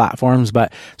all the platforms,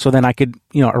 but so then I could,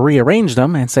 rearrange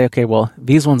them and say, okay, well,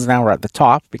 these ones now are at the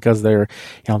top because they're,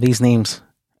 these names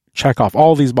check off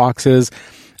all these boxes,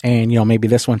 and, maybe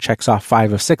this one checks off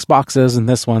 5 of 6 boxes, and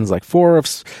this one's like 4 of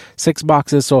 6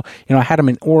 boxes. So, I had them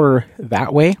in order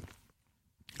that way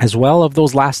as well, of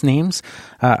those last names,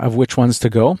 of which ones to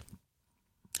go.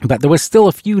 But there was still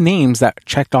a few names that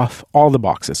checked off all the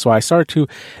boxes. So I started to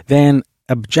then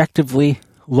objectively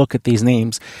look at these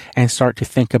names and start to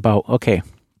think about, okay,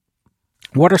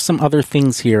 what are some other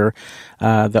things here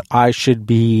that I should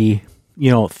be,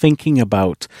 thinking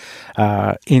about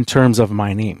in terms of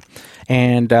my name?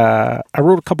 And I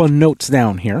wrote a couple of notes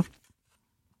down here.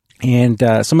 And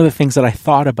some of the things that I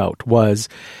thought about was,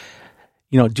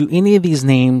 do any of these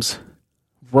names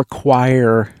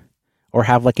require or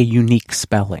have like a unique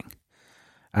spelling?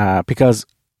 Because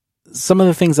some of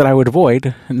the things that I would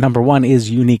avoid, number one, is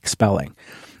unique spelling.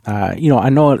 I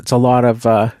know it's a lot of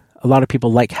a lot of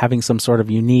people like having some sort of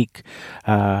unique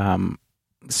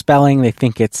spelling. They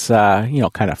think it's,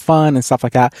 kind of fun and stuff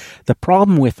like that. The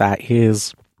problem with that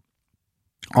is,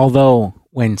 although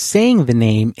when saying the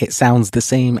name, it sounds the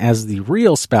same as the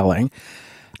real spelling,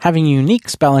 having unique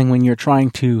spelling when you're trying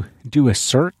to do a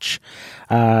search,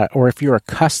 or if you're a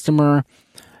customer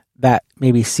that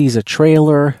maybe sees a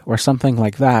trailer or something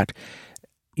like that,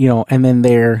 and then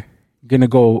they're going to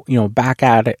go, back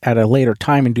at it at a later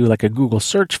time and do like a Google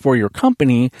search for your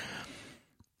company,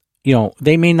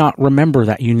 they may not remember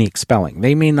that unique spelling.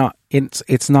 They may not,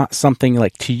 it's not something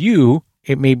like, to you,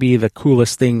 it may be the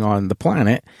coolest thing on the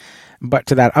planet, but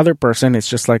to that other person, it's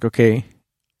just like, okay,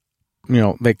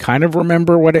 they kind of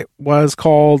remember what it was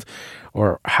called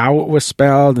or how it was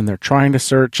spelled, and they're trying to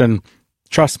search. And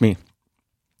trust me,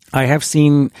 I have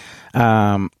seen,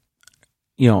 some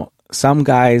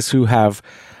guys who have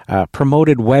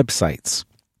promoted websites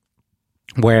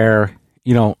where,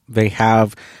 they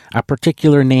have a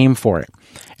particular name for it.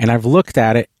 And I've looked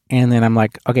at it, and then I'm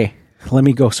like, okay, let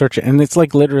me go search it. And it's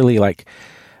like literally like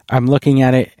I'm looking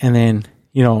at it, and then,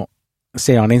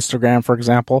 say on Instagram, for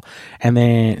example, and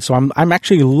then, so I'm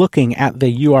actually looking at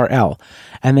the URL,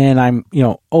 and then I'm,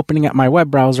 opening up my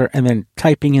web browser and then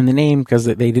typing in the name because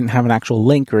they didn't have an actual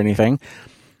link or anything.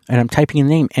 And I'm typing in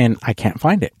the name and I can't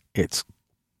find it. It's,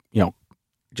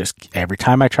 just every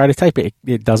time I try to type it,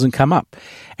 it doesn't come up.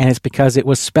 And it's because it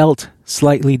was spelt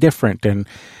slightly different, and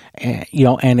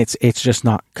it's just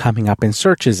not coming up in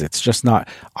searches. It's just not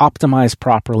optimized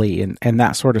properly and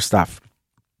that sort of stuff.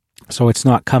 So it's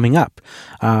not coming up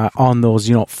on those,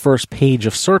 first page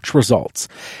of search results.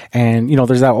 And,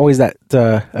 there's always that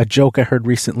a joke I heard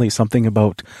recently, something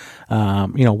about,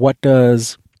 what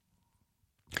does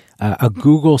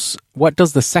what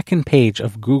does the second page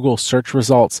of Google search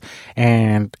results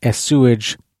and a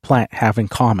sewage plant have in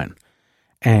common?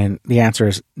 And the answer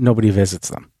is nobody visits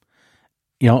them.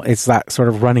 It's that sort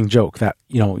of running joke that,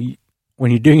 when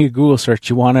you're doing a Google search,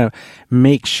 you want to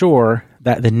make sure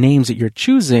that the names that you're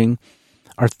choosing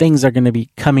are things that are going to be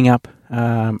coming up,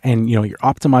 and you're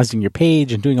optimizing your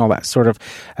page and doing all that sort of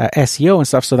SEO and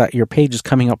stuff so that your page is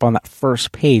coming up on that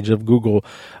first page of Google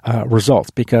results.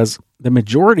 Because the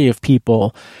majority of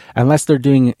people, unless they're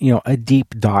doing a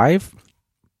deep dive,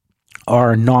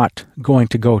 are not going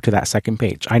to go to that second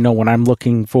page. I know when I'm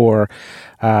looking for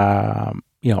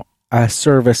a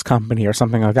service company or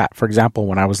something like that. For example,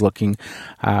 when I was looking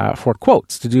for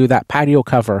quotes to do that patio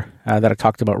cover that I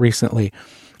talked about recently,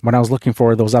 when I was looking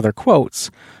for those other quotes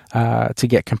to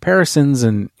get comparisons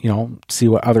and, see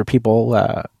what other people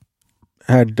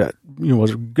had,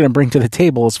 was going to bring to the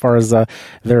table as far as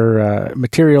their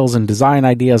materials and design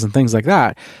ideas and things like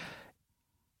that,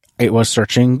 it was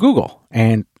searching Google.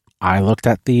 And I looked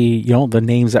at the, the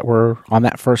names that were on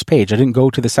that first page. I didn't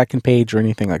go to the second page or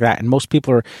anything like that. And most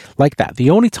people are like that. The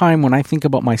only time when I think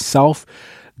about myself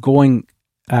going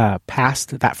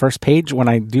past that first page, when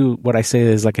I do what I say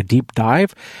is like a deep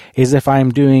dive, is if I'm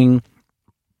doing,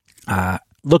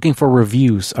 looking for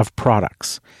reviews of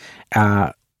products.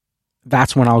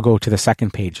 That's when I'll go to the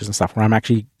second pages and stuff, where I'm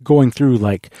actually going through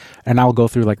I'll go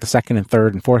through the second and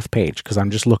third and fourth page, because I'm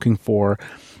just looking for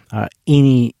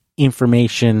any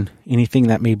information, anything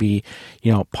that may be,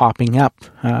 popping up,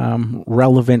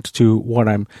 relevant to what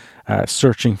I'm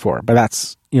searching for. But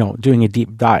that's, doing a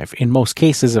deep dive. In most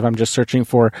cases, if I'm just searching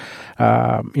for,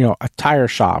 a tire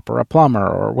shop or a plumber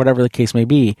or whatever the case may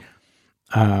be,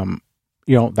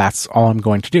 that's all I'm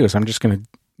going to do. So I'm just going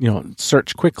to,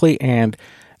 search quickly and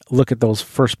look at those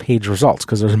first page results,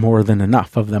 because there's more than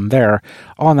enough of them there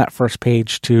on that first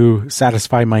page to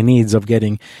satisfy my needs of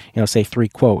getting, say 3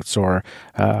 quotes or,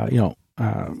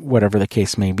 whatever the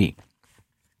case may be.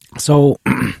 So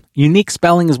unique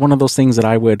spelling is one of those things that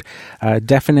I would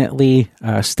definitely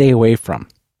stay away from.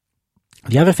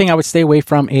 The other thing I would stay away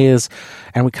from is,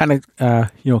 and we kind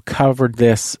of, covered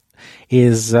this,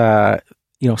 is,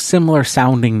 similar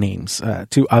sounding names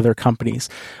to other companies,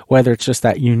 whether it's just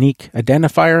that unique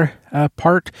identifier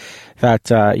part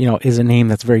that, is a name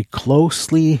that's very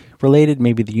closely related.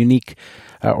 Maybe the unique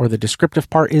or the descriptive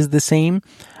part is the same,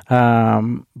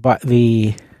 but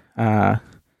the,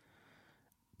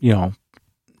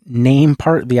 name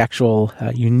part, the actual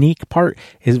unique part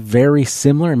is very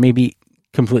similar, maybe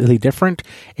completely different.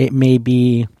 It may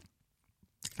be,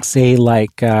 say,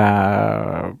 like,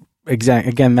 again,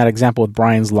 that example with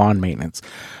Brian's Lawn Maintenance.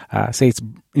 Say it's,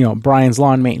 Brian's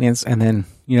Lawn Maintenance, and then,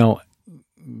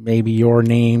 maybe your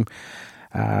name,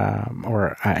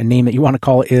 or a name that you want to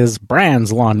call is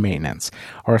Brand's Lawn Maintenance,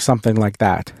 or something like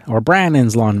that, or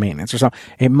Brandon's Lawn Maintenance, or something.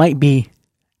 It might be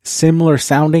similar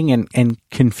sounding and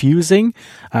confusing.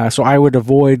 So I would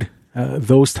avoid,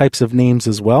 those types of names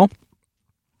as well.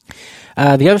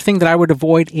 The other thing that I would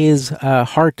avoid is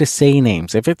hard to say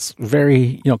names. If it's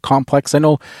very complex, I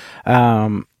know,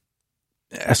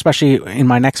 especially in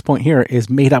my next point here, is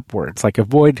made up words. Like,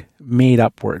 avoid made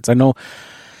up words. I know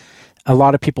a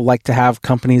lot of people like to have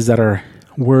companies that are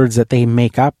words that they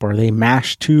make up or they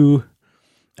mash two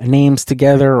names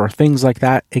together or things like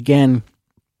that. Again,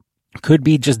 could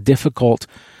be just difficult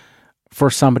for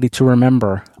somebody to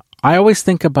remember. I always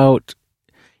think about,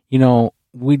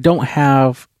 we don't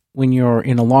have, when you're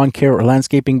in a lawn care or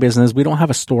landscaping business, we don't have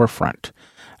a storefront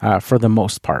for the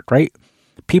most part, right?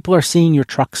 People are seeing your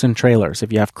trucks and trailers.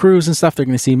 If you have crews and stuff, they're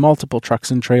going to see multiple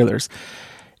trucks and trailers.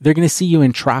 They're going to see you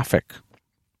in traffic,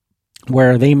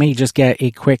 where they may just get a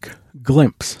quick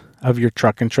glimpse of your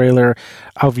truck and trailer,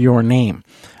 of your name.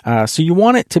 So you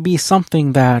want it to be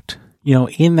something that,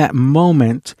 in that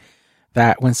moment,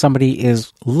 that when somebody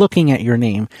is looking at your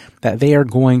name, that they are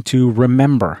going to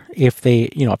remember. If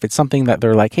if it's something that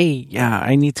they're like, hey, yeah,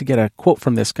 I need to get a quote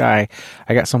from this guy.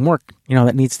 I got some work,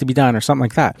 that needs to be done, or something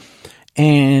like that.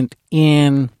 And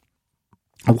in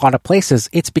a lot of places,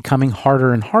 it's becoming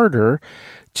harder and harder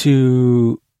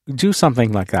to do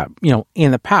something like that.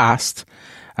 In the past,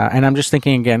 and I'm just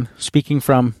thinking again, speaking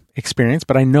from experience,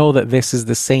 but I know that this is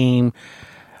the same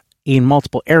in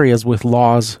multiple areas with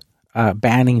laws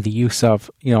banning the use of,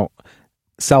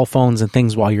 cell phones and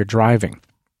things while you're driving.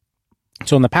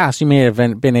 So in the past, you may have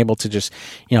been able to just,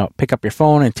 pick up your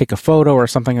phone and take a photo or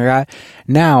something like that.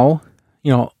 Now,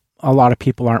 a lot of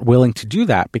people aren't willing to do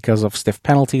that because of stiff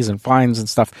penalties and fines and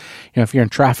stuff. If you're in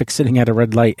traffic sitting at a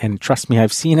red light, and trust me,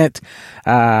 I've seen it.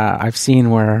 I've seen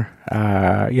where,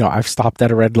 I've stopped at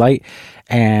a red light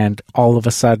and all of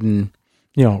a sudden,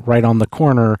 right on the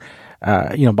corner,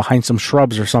 behind some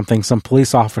shrubs or something, some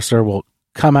police officer will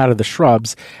come out of the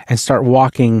shrubs and start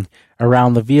walking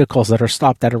around the vehicles that are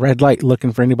stopped at a red light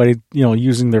looking for anybody,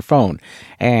 using their phone,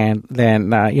 and then,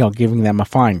 giving them a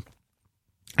fine.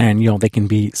 And, they can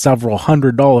be several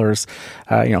 $100,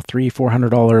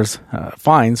 $300-$400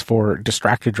 fines for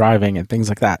distracted driving and things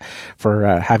like that,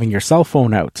 for having your cell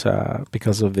phone out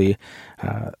because of the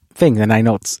thing. And I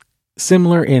know it's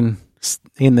similar in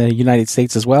the United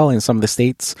States as well, in some of the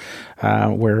states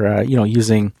where,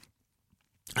 using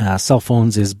cell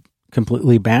phones is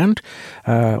completely banned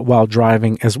while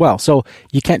driving as well. So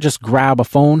you can't just grab a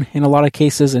phone in a lot of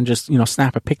cases and just,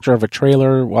 snap a picture of a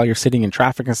trailer while you're sitting in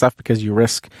traffic and stuff, because you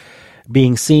risk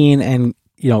being seen and,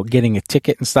 getting a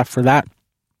ticket and stuff for that.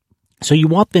 So you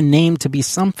want the name to be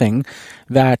something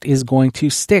that is going to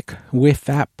stick with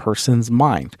that person's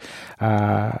mind.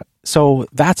 So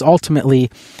that's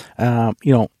ultimately,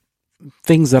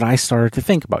 things that I started to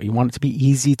think about. You want it to be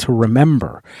easy to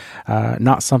remember,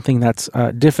 not something that's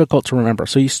difficult to remember.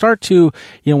 So you start to,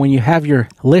 when you have your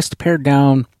list pared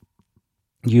down,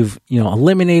 you've,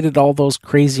 eliminated all those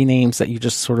crazy names that you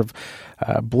just sort of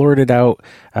blurted out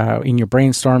in your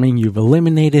brainstorming. You've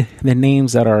eliminated the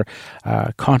names that are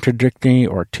contradicting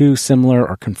or too similar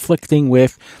or conflicting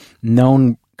with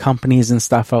known companies and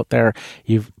stuff out there.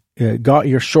 You've got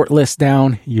your short list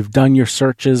down. You've done your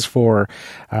searches for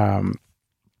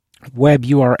web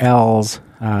URLs,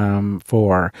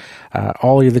 for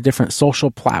all of the different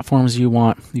social platforms you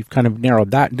want. You've kind of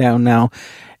narrowed that down now.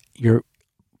 You're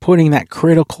putting that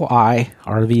critical eye.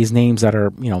 Are these names that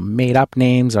are, made up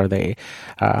names? Are they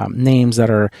names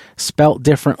that are spelt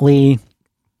differently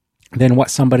than what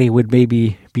somebody would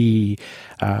maybe be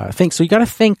think? So you got to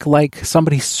think like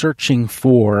somebody searching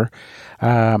for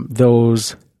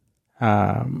those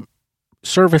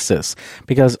services,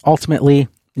 because ultimately,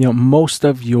 most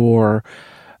of your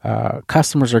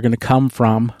customers are going to come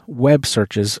from web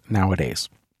searches nowadays.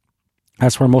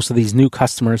 That's where most of these new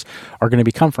customers are going to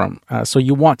be come from. So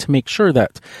you want to make sure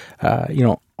that,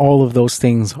 all of those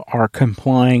things are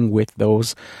complying with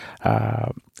those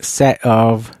set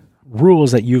of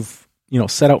rules that you've,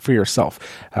 set out for yourself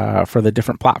for the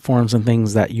different platforms and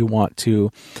things that you want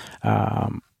to,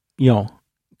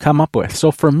 come up with.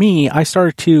 So for me, I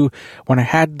started to, when I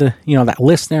had the, that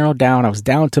list narrowed down, I was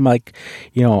down to like,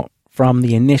 from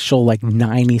the initial like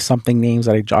 90 something names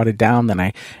that I jotted down, then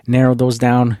I narrowed those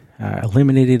down,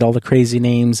 eliminated all the crazy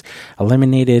names,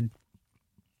 eliminated,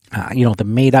 the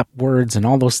made up words and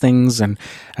all those things. And,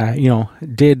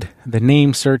 did the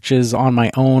name searches on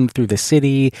my own through the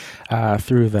city,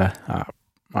 through the,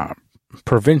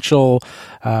 provincial,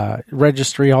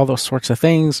 registry, all those sorts of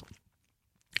things.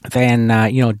 Then,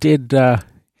 did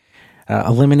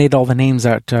eliminate all the names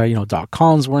that,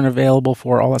 .coms weren't available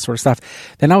for, all that sort of stuff.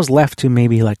 Then I was left to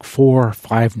maybe like 4 or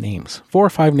 5 names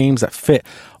that fit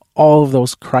all of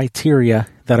those criteria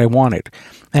that I wanted.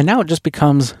 And now it just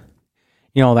becomes,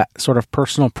 that sort of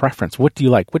personal preference. What do you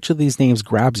like? Which of these names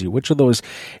grabs you? Which of those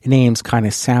names kind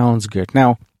of sounds good?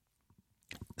 Now,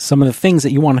 some of the things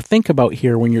that you want to think about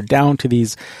here when you're down to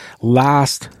these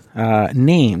last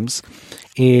names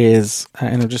is,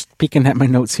 and I'm just peeking at my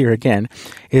notes here again,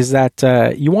 is that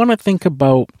you want to think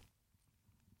about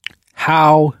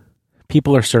how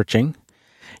people are searching.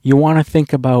 You want to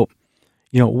think about,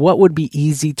 what would be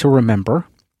easy to remember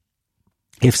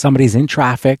if somebody's in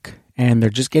traffic and they're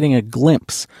just getting a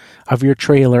glimpse of your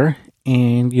trailer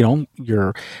and,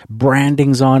 your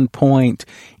branding's on point,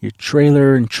 your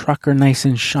trailer and truck are nice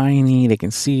and shiny. They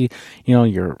can see,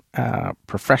 your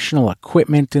professional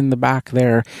equipment in the back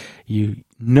there.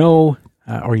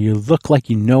 Or you look like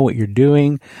you know what you're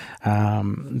doing,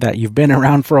 that you've been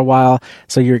around for a while.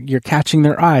 So you're catching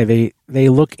their eye. They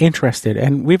look interested.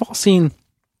 And we've all seen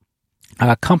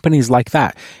companies like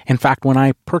that. In fact, when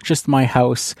I purchased my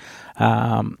house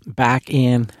back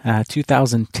in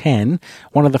 2010,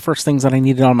 one of the first things that I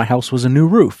needed on my house was a new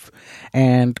roof.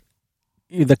 And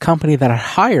the company that I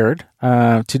hired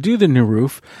to do the new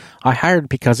roof, I hired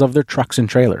because of their trucks and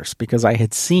trailers, because I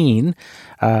had seen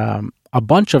a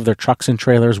bunch of their trucks and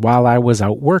trailers while I was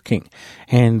out working.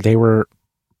 And they were,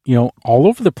 all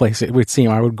over the place, it would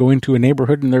seem. I would go into a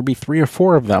neighborhood and there'd be 3 or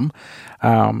 4 of them,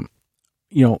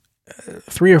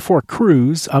 3 or 4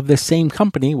 crews of the same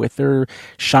company with their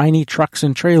shiny trucks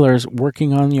and trailers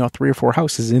working on, 3 or 4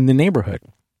 houses in the neighborhood.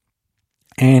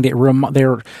 And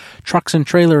their trucks and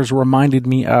trailers reminded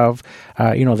me of, they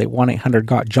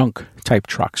 1-800-GOT-JUNK type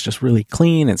trucks, just really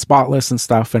clean and spotless and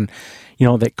stuff. And,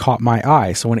 that caught my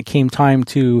eye. So when it came time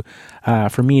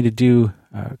for me to do,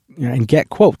 and get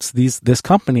quotes, this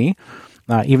company,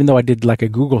 even though I did like a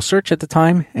Google search at the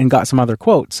time and got some other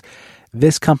quotes,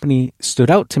 this company stood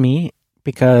out to me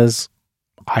because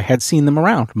I had seen them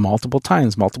around multiple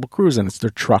times, multiple crews, and it's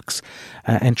their trucks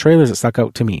and trailers that stuck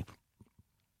out to me.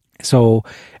 So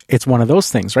it's one of those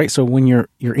things, right? So when you're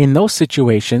in those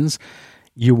situations,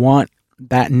 you want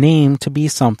that name to be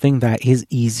something that is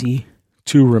easy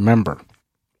to remember.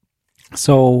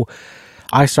 So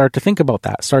I start to think about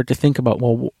that,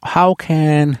 well, how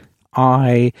can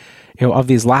I, of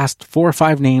these last 4 or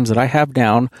 5 names that I have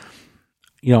down,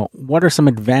 what are some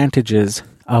advantages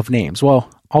of names? Well,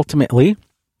 ultimately,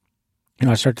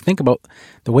 I start to think about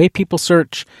the way people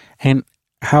search and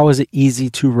how is it easy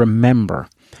to remember?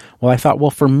 Well, I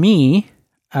thought, for me,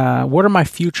 what are my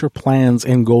future plans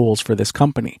and goals for this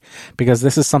company? Because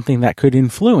this is something that could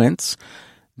influence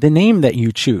the name that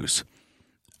you choose.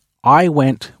 I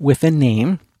went with a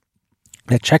name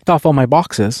that checked off all my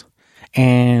boxes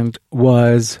and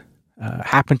was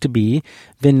happened to be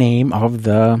the name of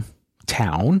the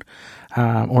town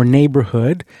or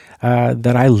neighborhood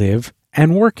that I live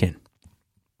and work in.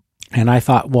 And I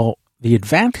thought, the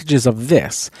advantages of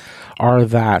this are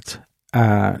that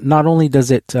not only does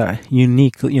it it's a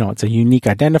unique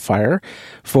identifier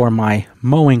for my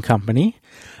mowing company,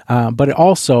 but it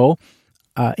also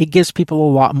it gives people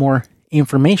a lot more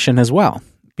information as well,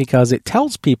 because it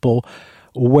tells people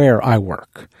where I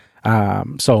work.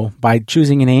 So by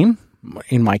choosing a name,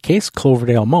 in my case,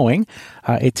 Cloverdale Mowing,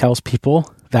 it tells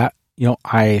people that,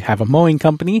 I have a mowing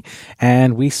company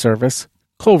and we service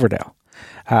Cloverdale.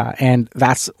 And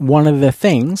that's one of the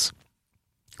things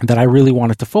that I really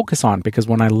wanted to focus on, because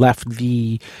when I left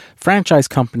the franchise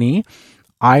company,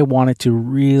 I wanted to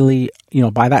really,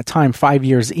 by that time, 5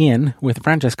 years in with the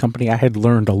franchise company, I had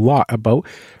learned a lot about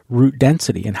route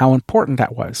density and how important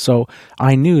that was. So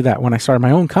I knew that when I started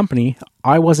my own company,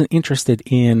 I wasn't interested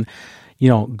in,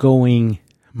 going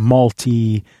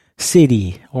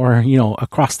multi-city or,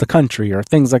 across the country or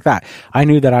things like that. I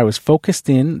knew that I was focused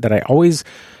in, that I always,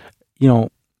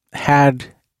 had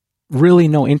really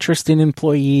no interest in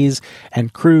employees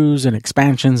and crews and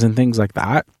expansions and things like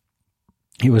that.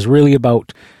 It was really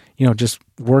about, just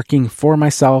working for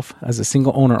myself as a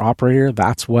single owner operator.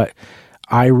 That's what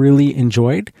I really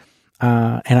enjoyed.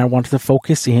 And I wanted to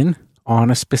focus in on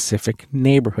a specific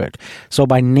neighborhood. So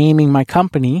by naming my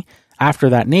company after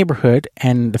that neighborhood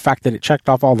and the fact that it checked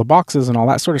off all the boxes and all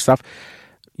that sort of stuff,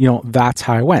 that's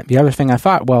how I went. The other thing I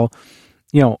thought,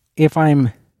 if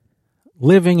I'm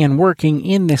living and working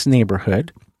in this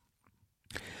neighborhood,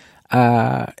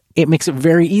 it makes it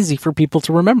very easy for people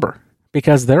to remember,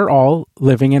 because they're all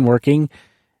living and working,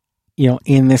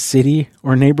 in this city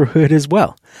or neighborhood as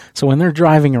well. So when they're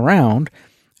driving around,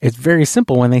 it's very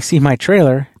simple. When they see my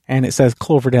trailer and it says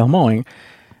Cloverdale Mowing,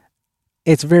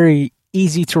 it's very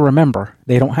easy to remember.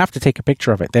 They don't have to take a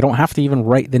picture of it. They don't have to even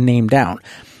write the name down.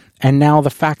 And now the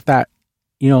fact that,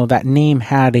 that name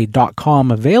had a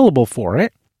 .com available for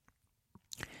it,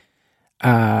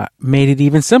 made it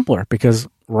even simpler, because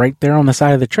right there on the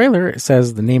side of the trailer, it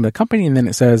says the name of the company, and then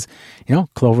it says,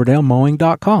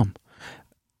 CloverdaleMowing.com.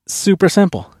 Super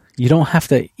simple. You don't have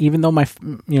to, even though my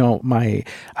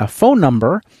phone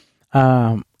number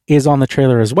is on the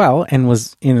trailer as well, and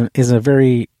is a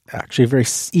very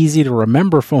easy to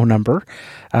remember phone number.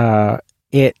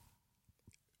 It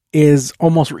is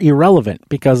almost irrelevant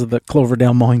because of the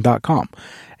CloverdaleMowing.com.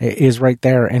 It is right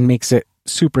there and makes it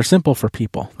super simple for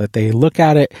people, that they look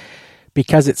at it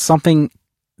because it's something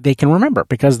they can remember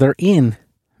because they're in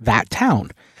that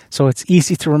town. So it's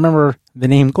easy to remember the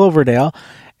name Cloverdale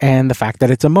and the fact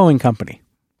that it's a mowing company.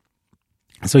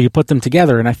 So you put them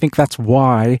together, and I think that's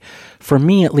why, for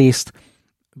me at least,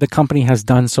 the company has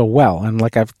done so well. And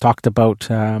like I've talked about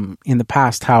in the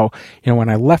past, how, when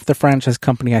I left the franchise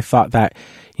company, I thought that,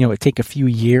 it'd take a few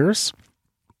years.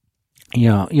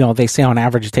 They say on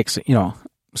average it takes,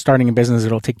 starting a business,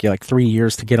 it'll take you like 3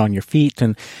 years to get on your feet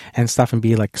and stuff and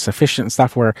be like sufficient and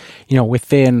stuff, where,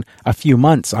 within a few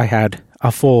months I had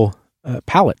a full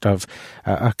palette of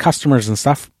customers and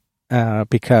stuff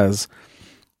because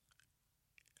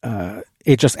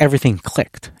it just, everything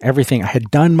clicked. Everything. I had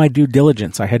done my due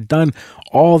diligence. I had done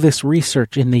all this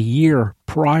research in the year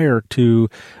prior to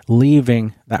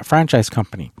leaving that franchise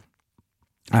company.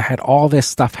 I had all this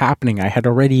stuff happening. I had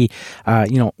already,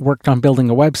 worked on building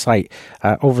a website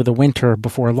over the winter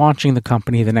before launching the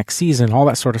company the next season, all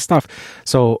that sort of stuff.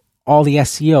 So all the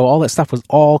SEO, all that stuff was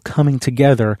all coming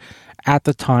together at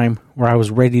the time where I was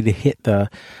ready to hit the,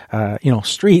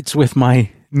 streets with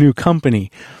my new company.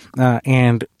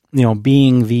 And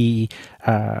being the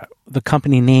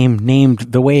company name named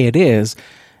the way it is,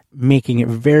 making it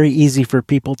very easy for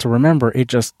people to remember, it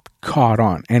just caught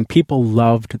on, and people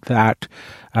loved that,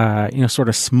 sort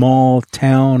of small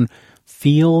town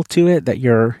feel to it, that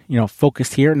you're,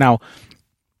 focused here. Now,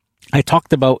 I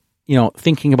talked about,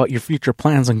 thinking about your future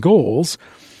plans and goals,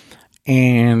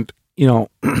 and,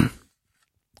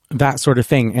 that sort of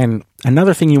thing. And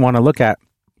another thing you want to look at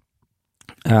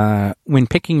when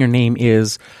picking your name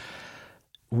is,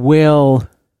 will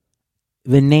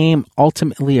the name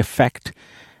ultimately affect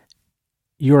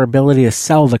your ability to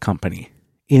sell the company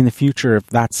in the future, if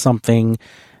that's something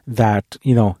that,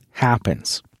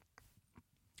 happens?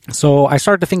 So I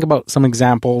started to think about some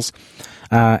examples.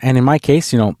 And in my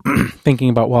case, thinking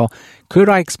about, well, could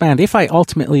I expand if I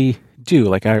ultimately do,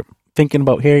 like I'm thinking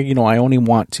about here, I only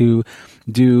want to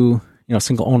do,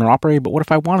 single owner operated, but what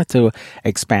if I wanted to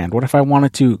expand? What if I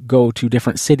wanted to go to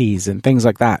different cities and things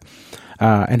like that,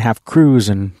 and have crews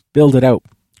and build it out?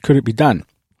 Could it be done?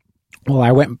 Well,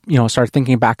 I went, started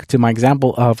thinking back to my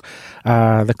example of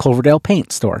the Cloverdale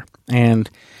paint store. And,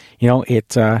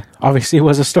 it obviously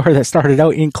was a store that started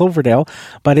out in Cloverdale,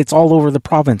 but it's all over the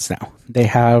province now. They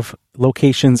have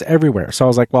locations everywhere. So I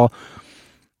was like, well,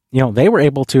 they were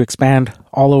able to expand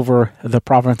all over the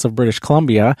province of British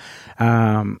Columbia,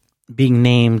 being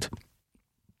named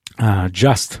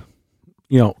just,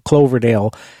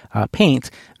 Cloverdale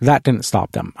paint. That didn't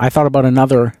stop them. I thought about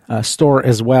another store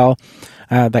as well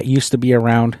that used to be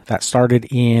around, that started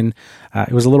in,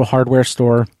 it was a little hardware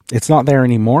store. It's not there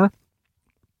anymore,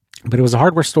 but it was a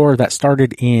hardware store that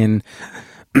started in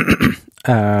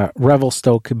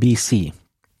Revelstoke, BC.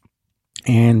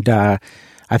 And I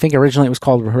think originally it was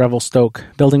called Revelstoke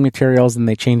Building Materials, and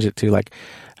they changed it to like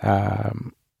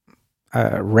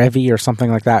Revy or something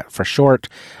like that for short.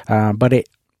 But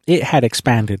it had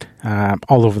expanded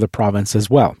all over the province as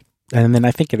well. And then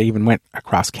I think it even went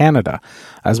across Canada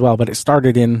as well. But it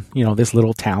started in, this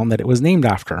little town that it was named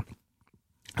after.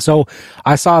 So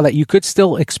I saw that you could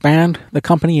still expand the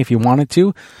company if you wanted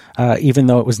to, even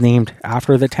though it was named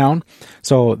after the town.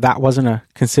 So that wasn't a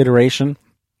consideration.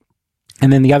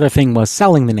 And then the other thing was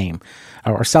selling the name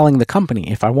or selling the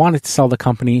company. If I wanted to sell the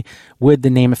company, would the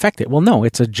name affect it? Well, no,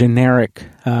 it's a generic,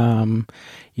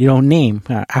 name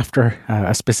after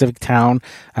a specific town,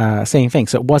 same thing.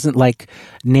 So it wasn't like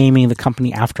naming the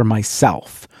company after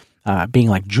myself, being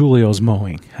like Julio's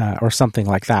Mowing or something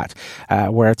like that,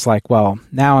 where it's like, well,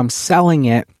 now I'm selling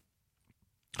it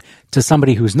to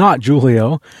somebody who's not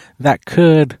Julio. That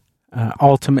could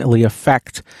ultimately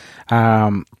affect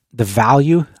the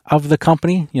value of the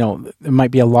company. There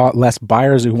might be a lot less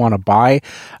buyers who want to buy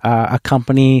a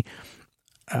company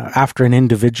after an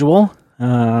individual.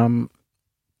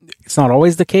 It's not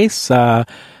always the case. That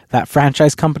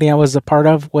franchise company I was a part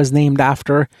of was named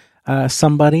after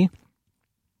somebody.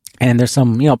 And there's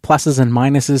some, pluses and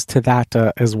minuses to that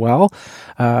as well.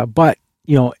 But,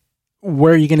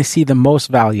 where are you going to see the most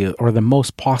value or the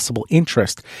most possible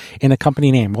interest in a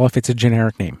company name? Well, if it's a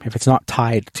generic name, if it's not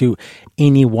tied to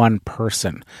any one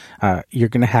person, you're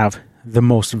going to have the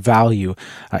most value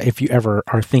if you ever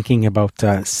are thinking about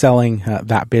selling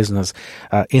that business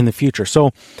in the future.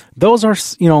 So those are,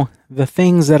 the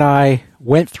things that I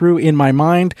went through in my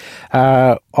mind,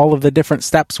 all of the different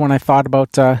steps when I thought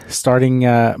about starting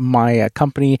my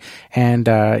company and,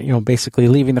 basically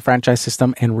leaving the franchise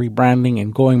system and rebranding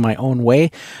and going my own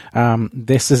way.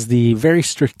 This is the very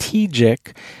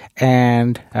strategic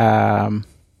and,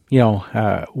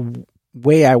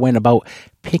 way I went about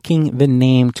picking the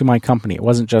name to my company. It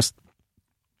wasn't just,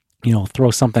 throw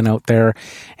something out there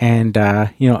and,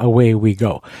 away we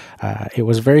go. It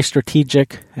was very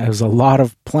strategic. It was a lot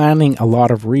of planning, a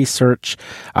lot of research,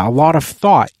 a lot of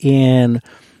thought in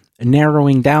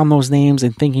narrowing down those names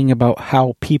and thinking about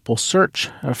how people search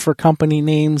for company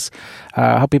names,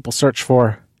 how people search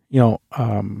for,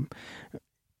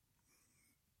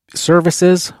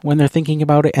 services when they're thinking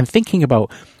about it, and thinking about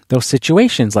those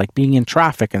situations like being in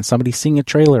traffic and somebody seeing a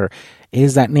trailer.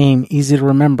 Is that name easy to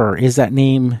remember? Is that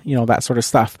name, that sort of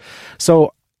stuff.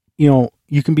 So,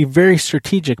 you can be very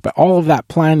strategic, but all of that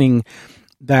planning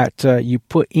that you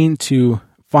put into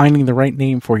finding the right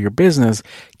name for your business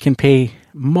can pay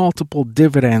multiple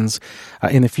dividends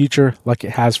in the future, like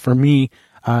it has for me.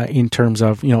 In terms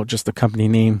of, just the company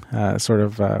name,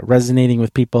 resonating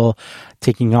with people,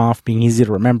 taking off, being easy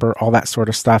to remember, all that sort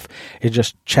of stuff. It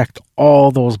just checked all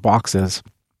those boxes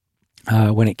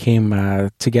when it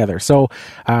came together. So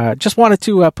just wanted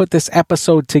to put this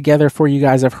episode together for you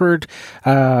guys. I've heard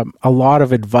a lot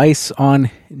of advice on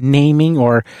naming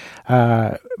or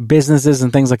businesses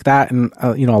and things like that. And,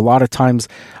 a lot of times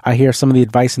I hear some of the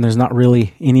advice and there's not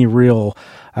really any real,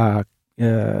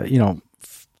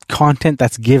 content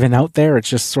that's given out there. It's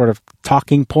just sort of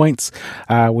talking points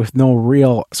with no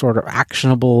real sort of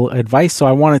actionable advice. So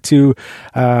I wanted to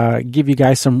give you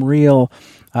guys some real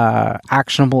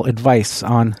actionable advice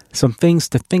on some things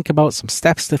to think about, some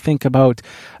steps to think about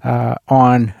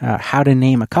on how to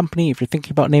name a company if you're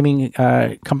thinking about naming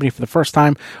a company for the first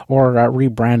time, or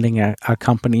rebranding a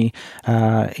company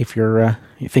if you're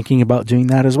thinking about doing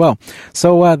that as well.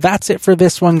 So that's it for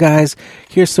this one, guys.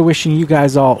 Here's to wishing you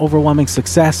guys all overwhelming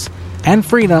success and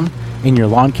freedom in your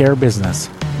lawn care business.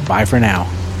 Bye for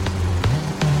now.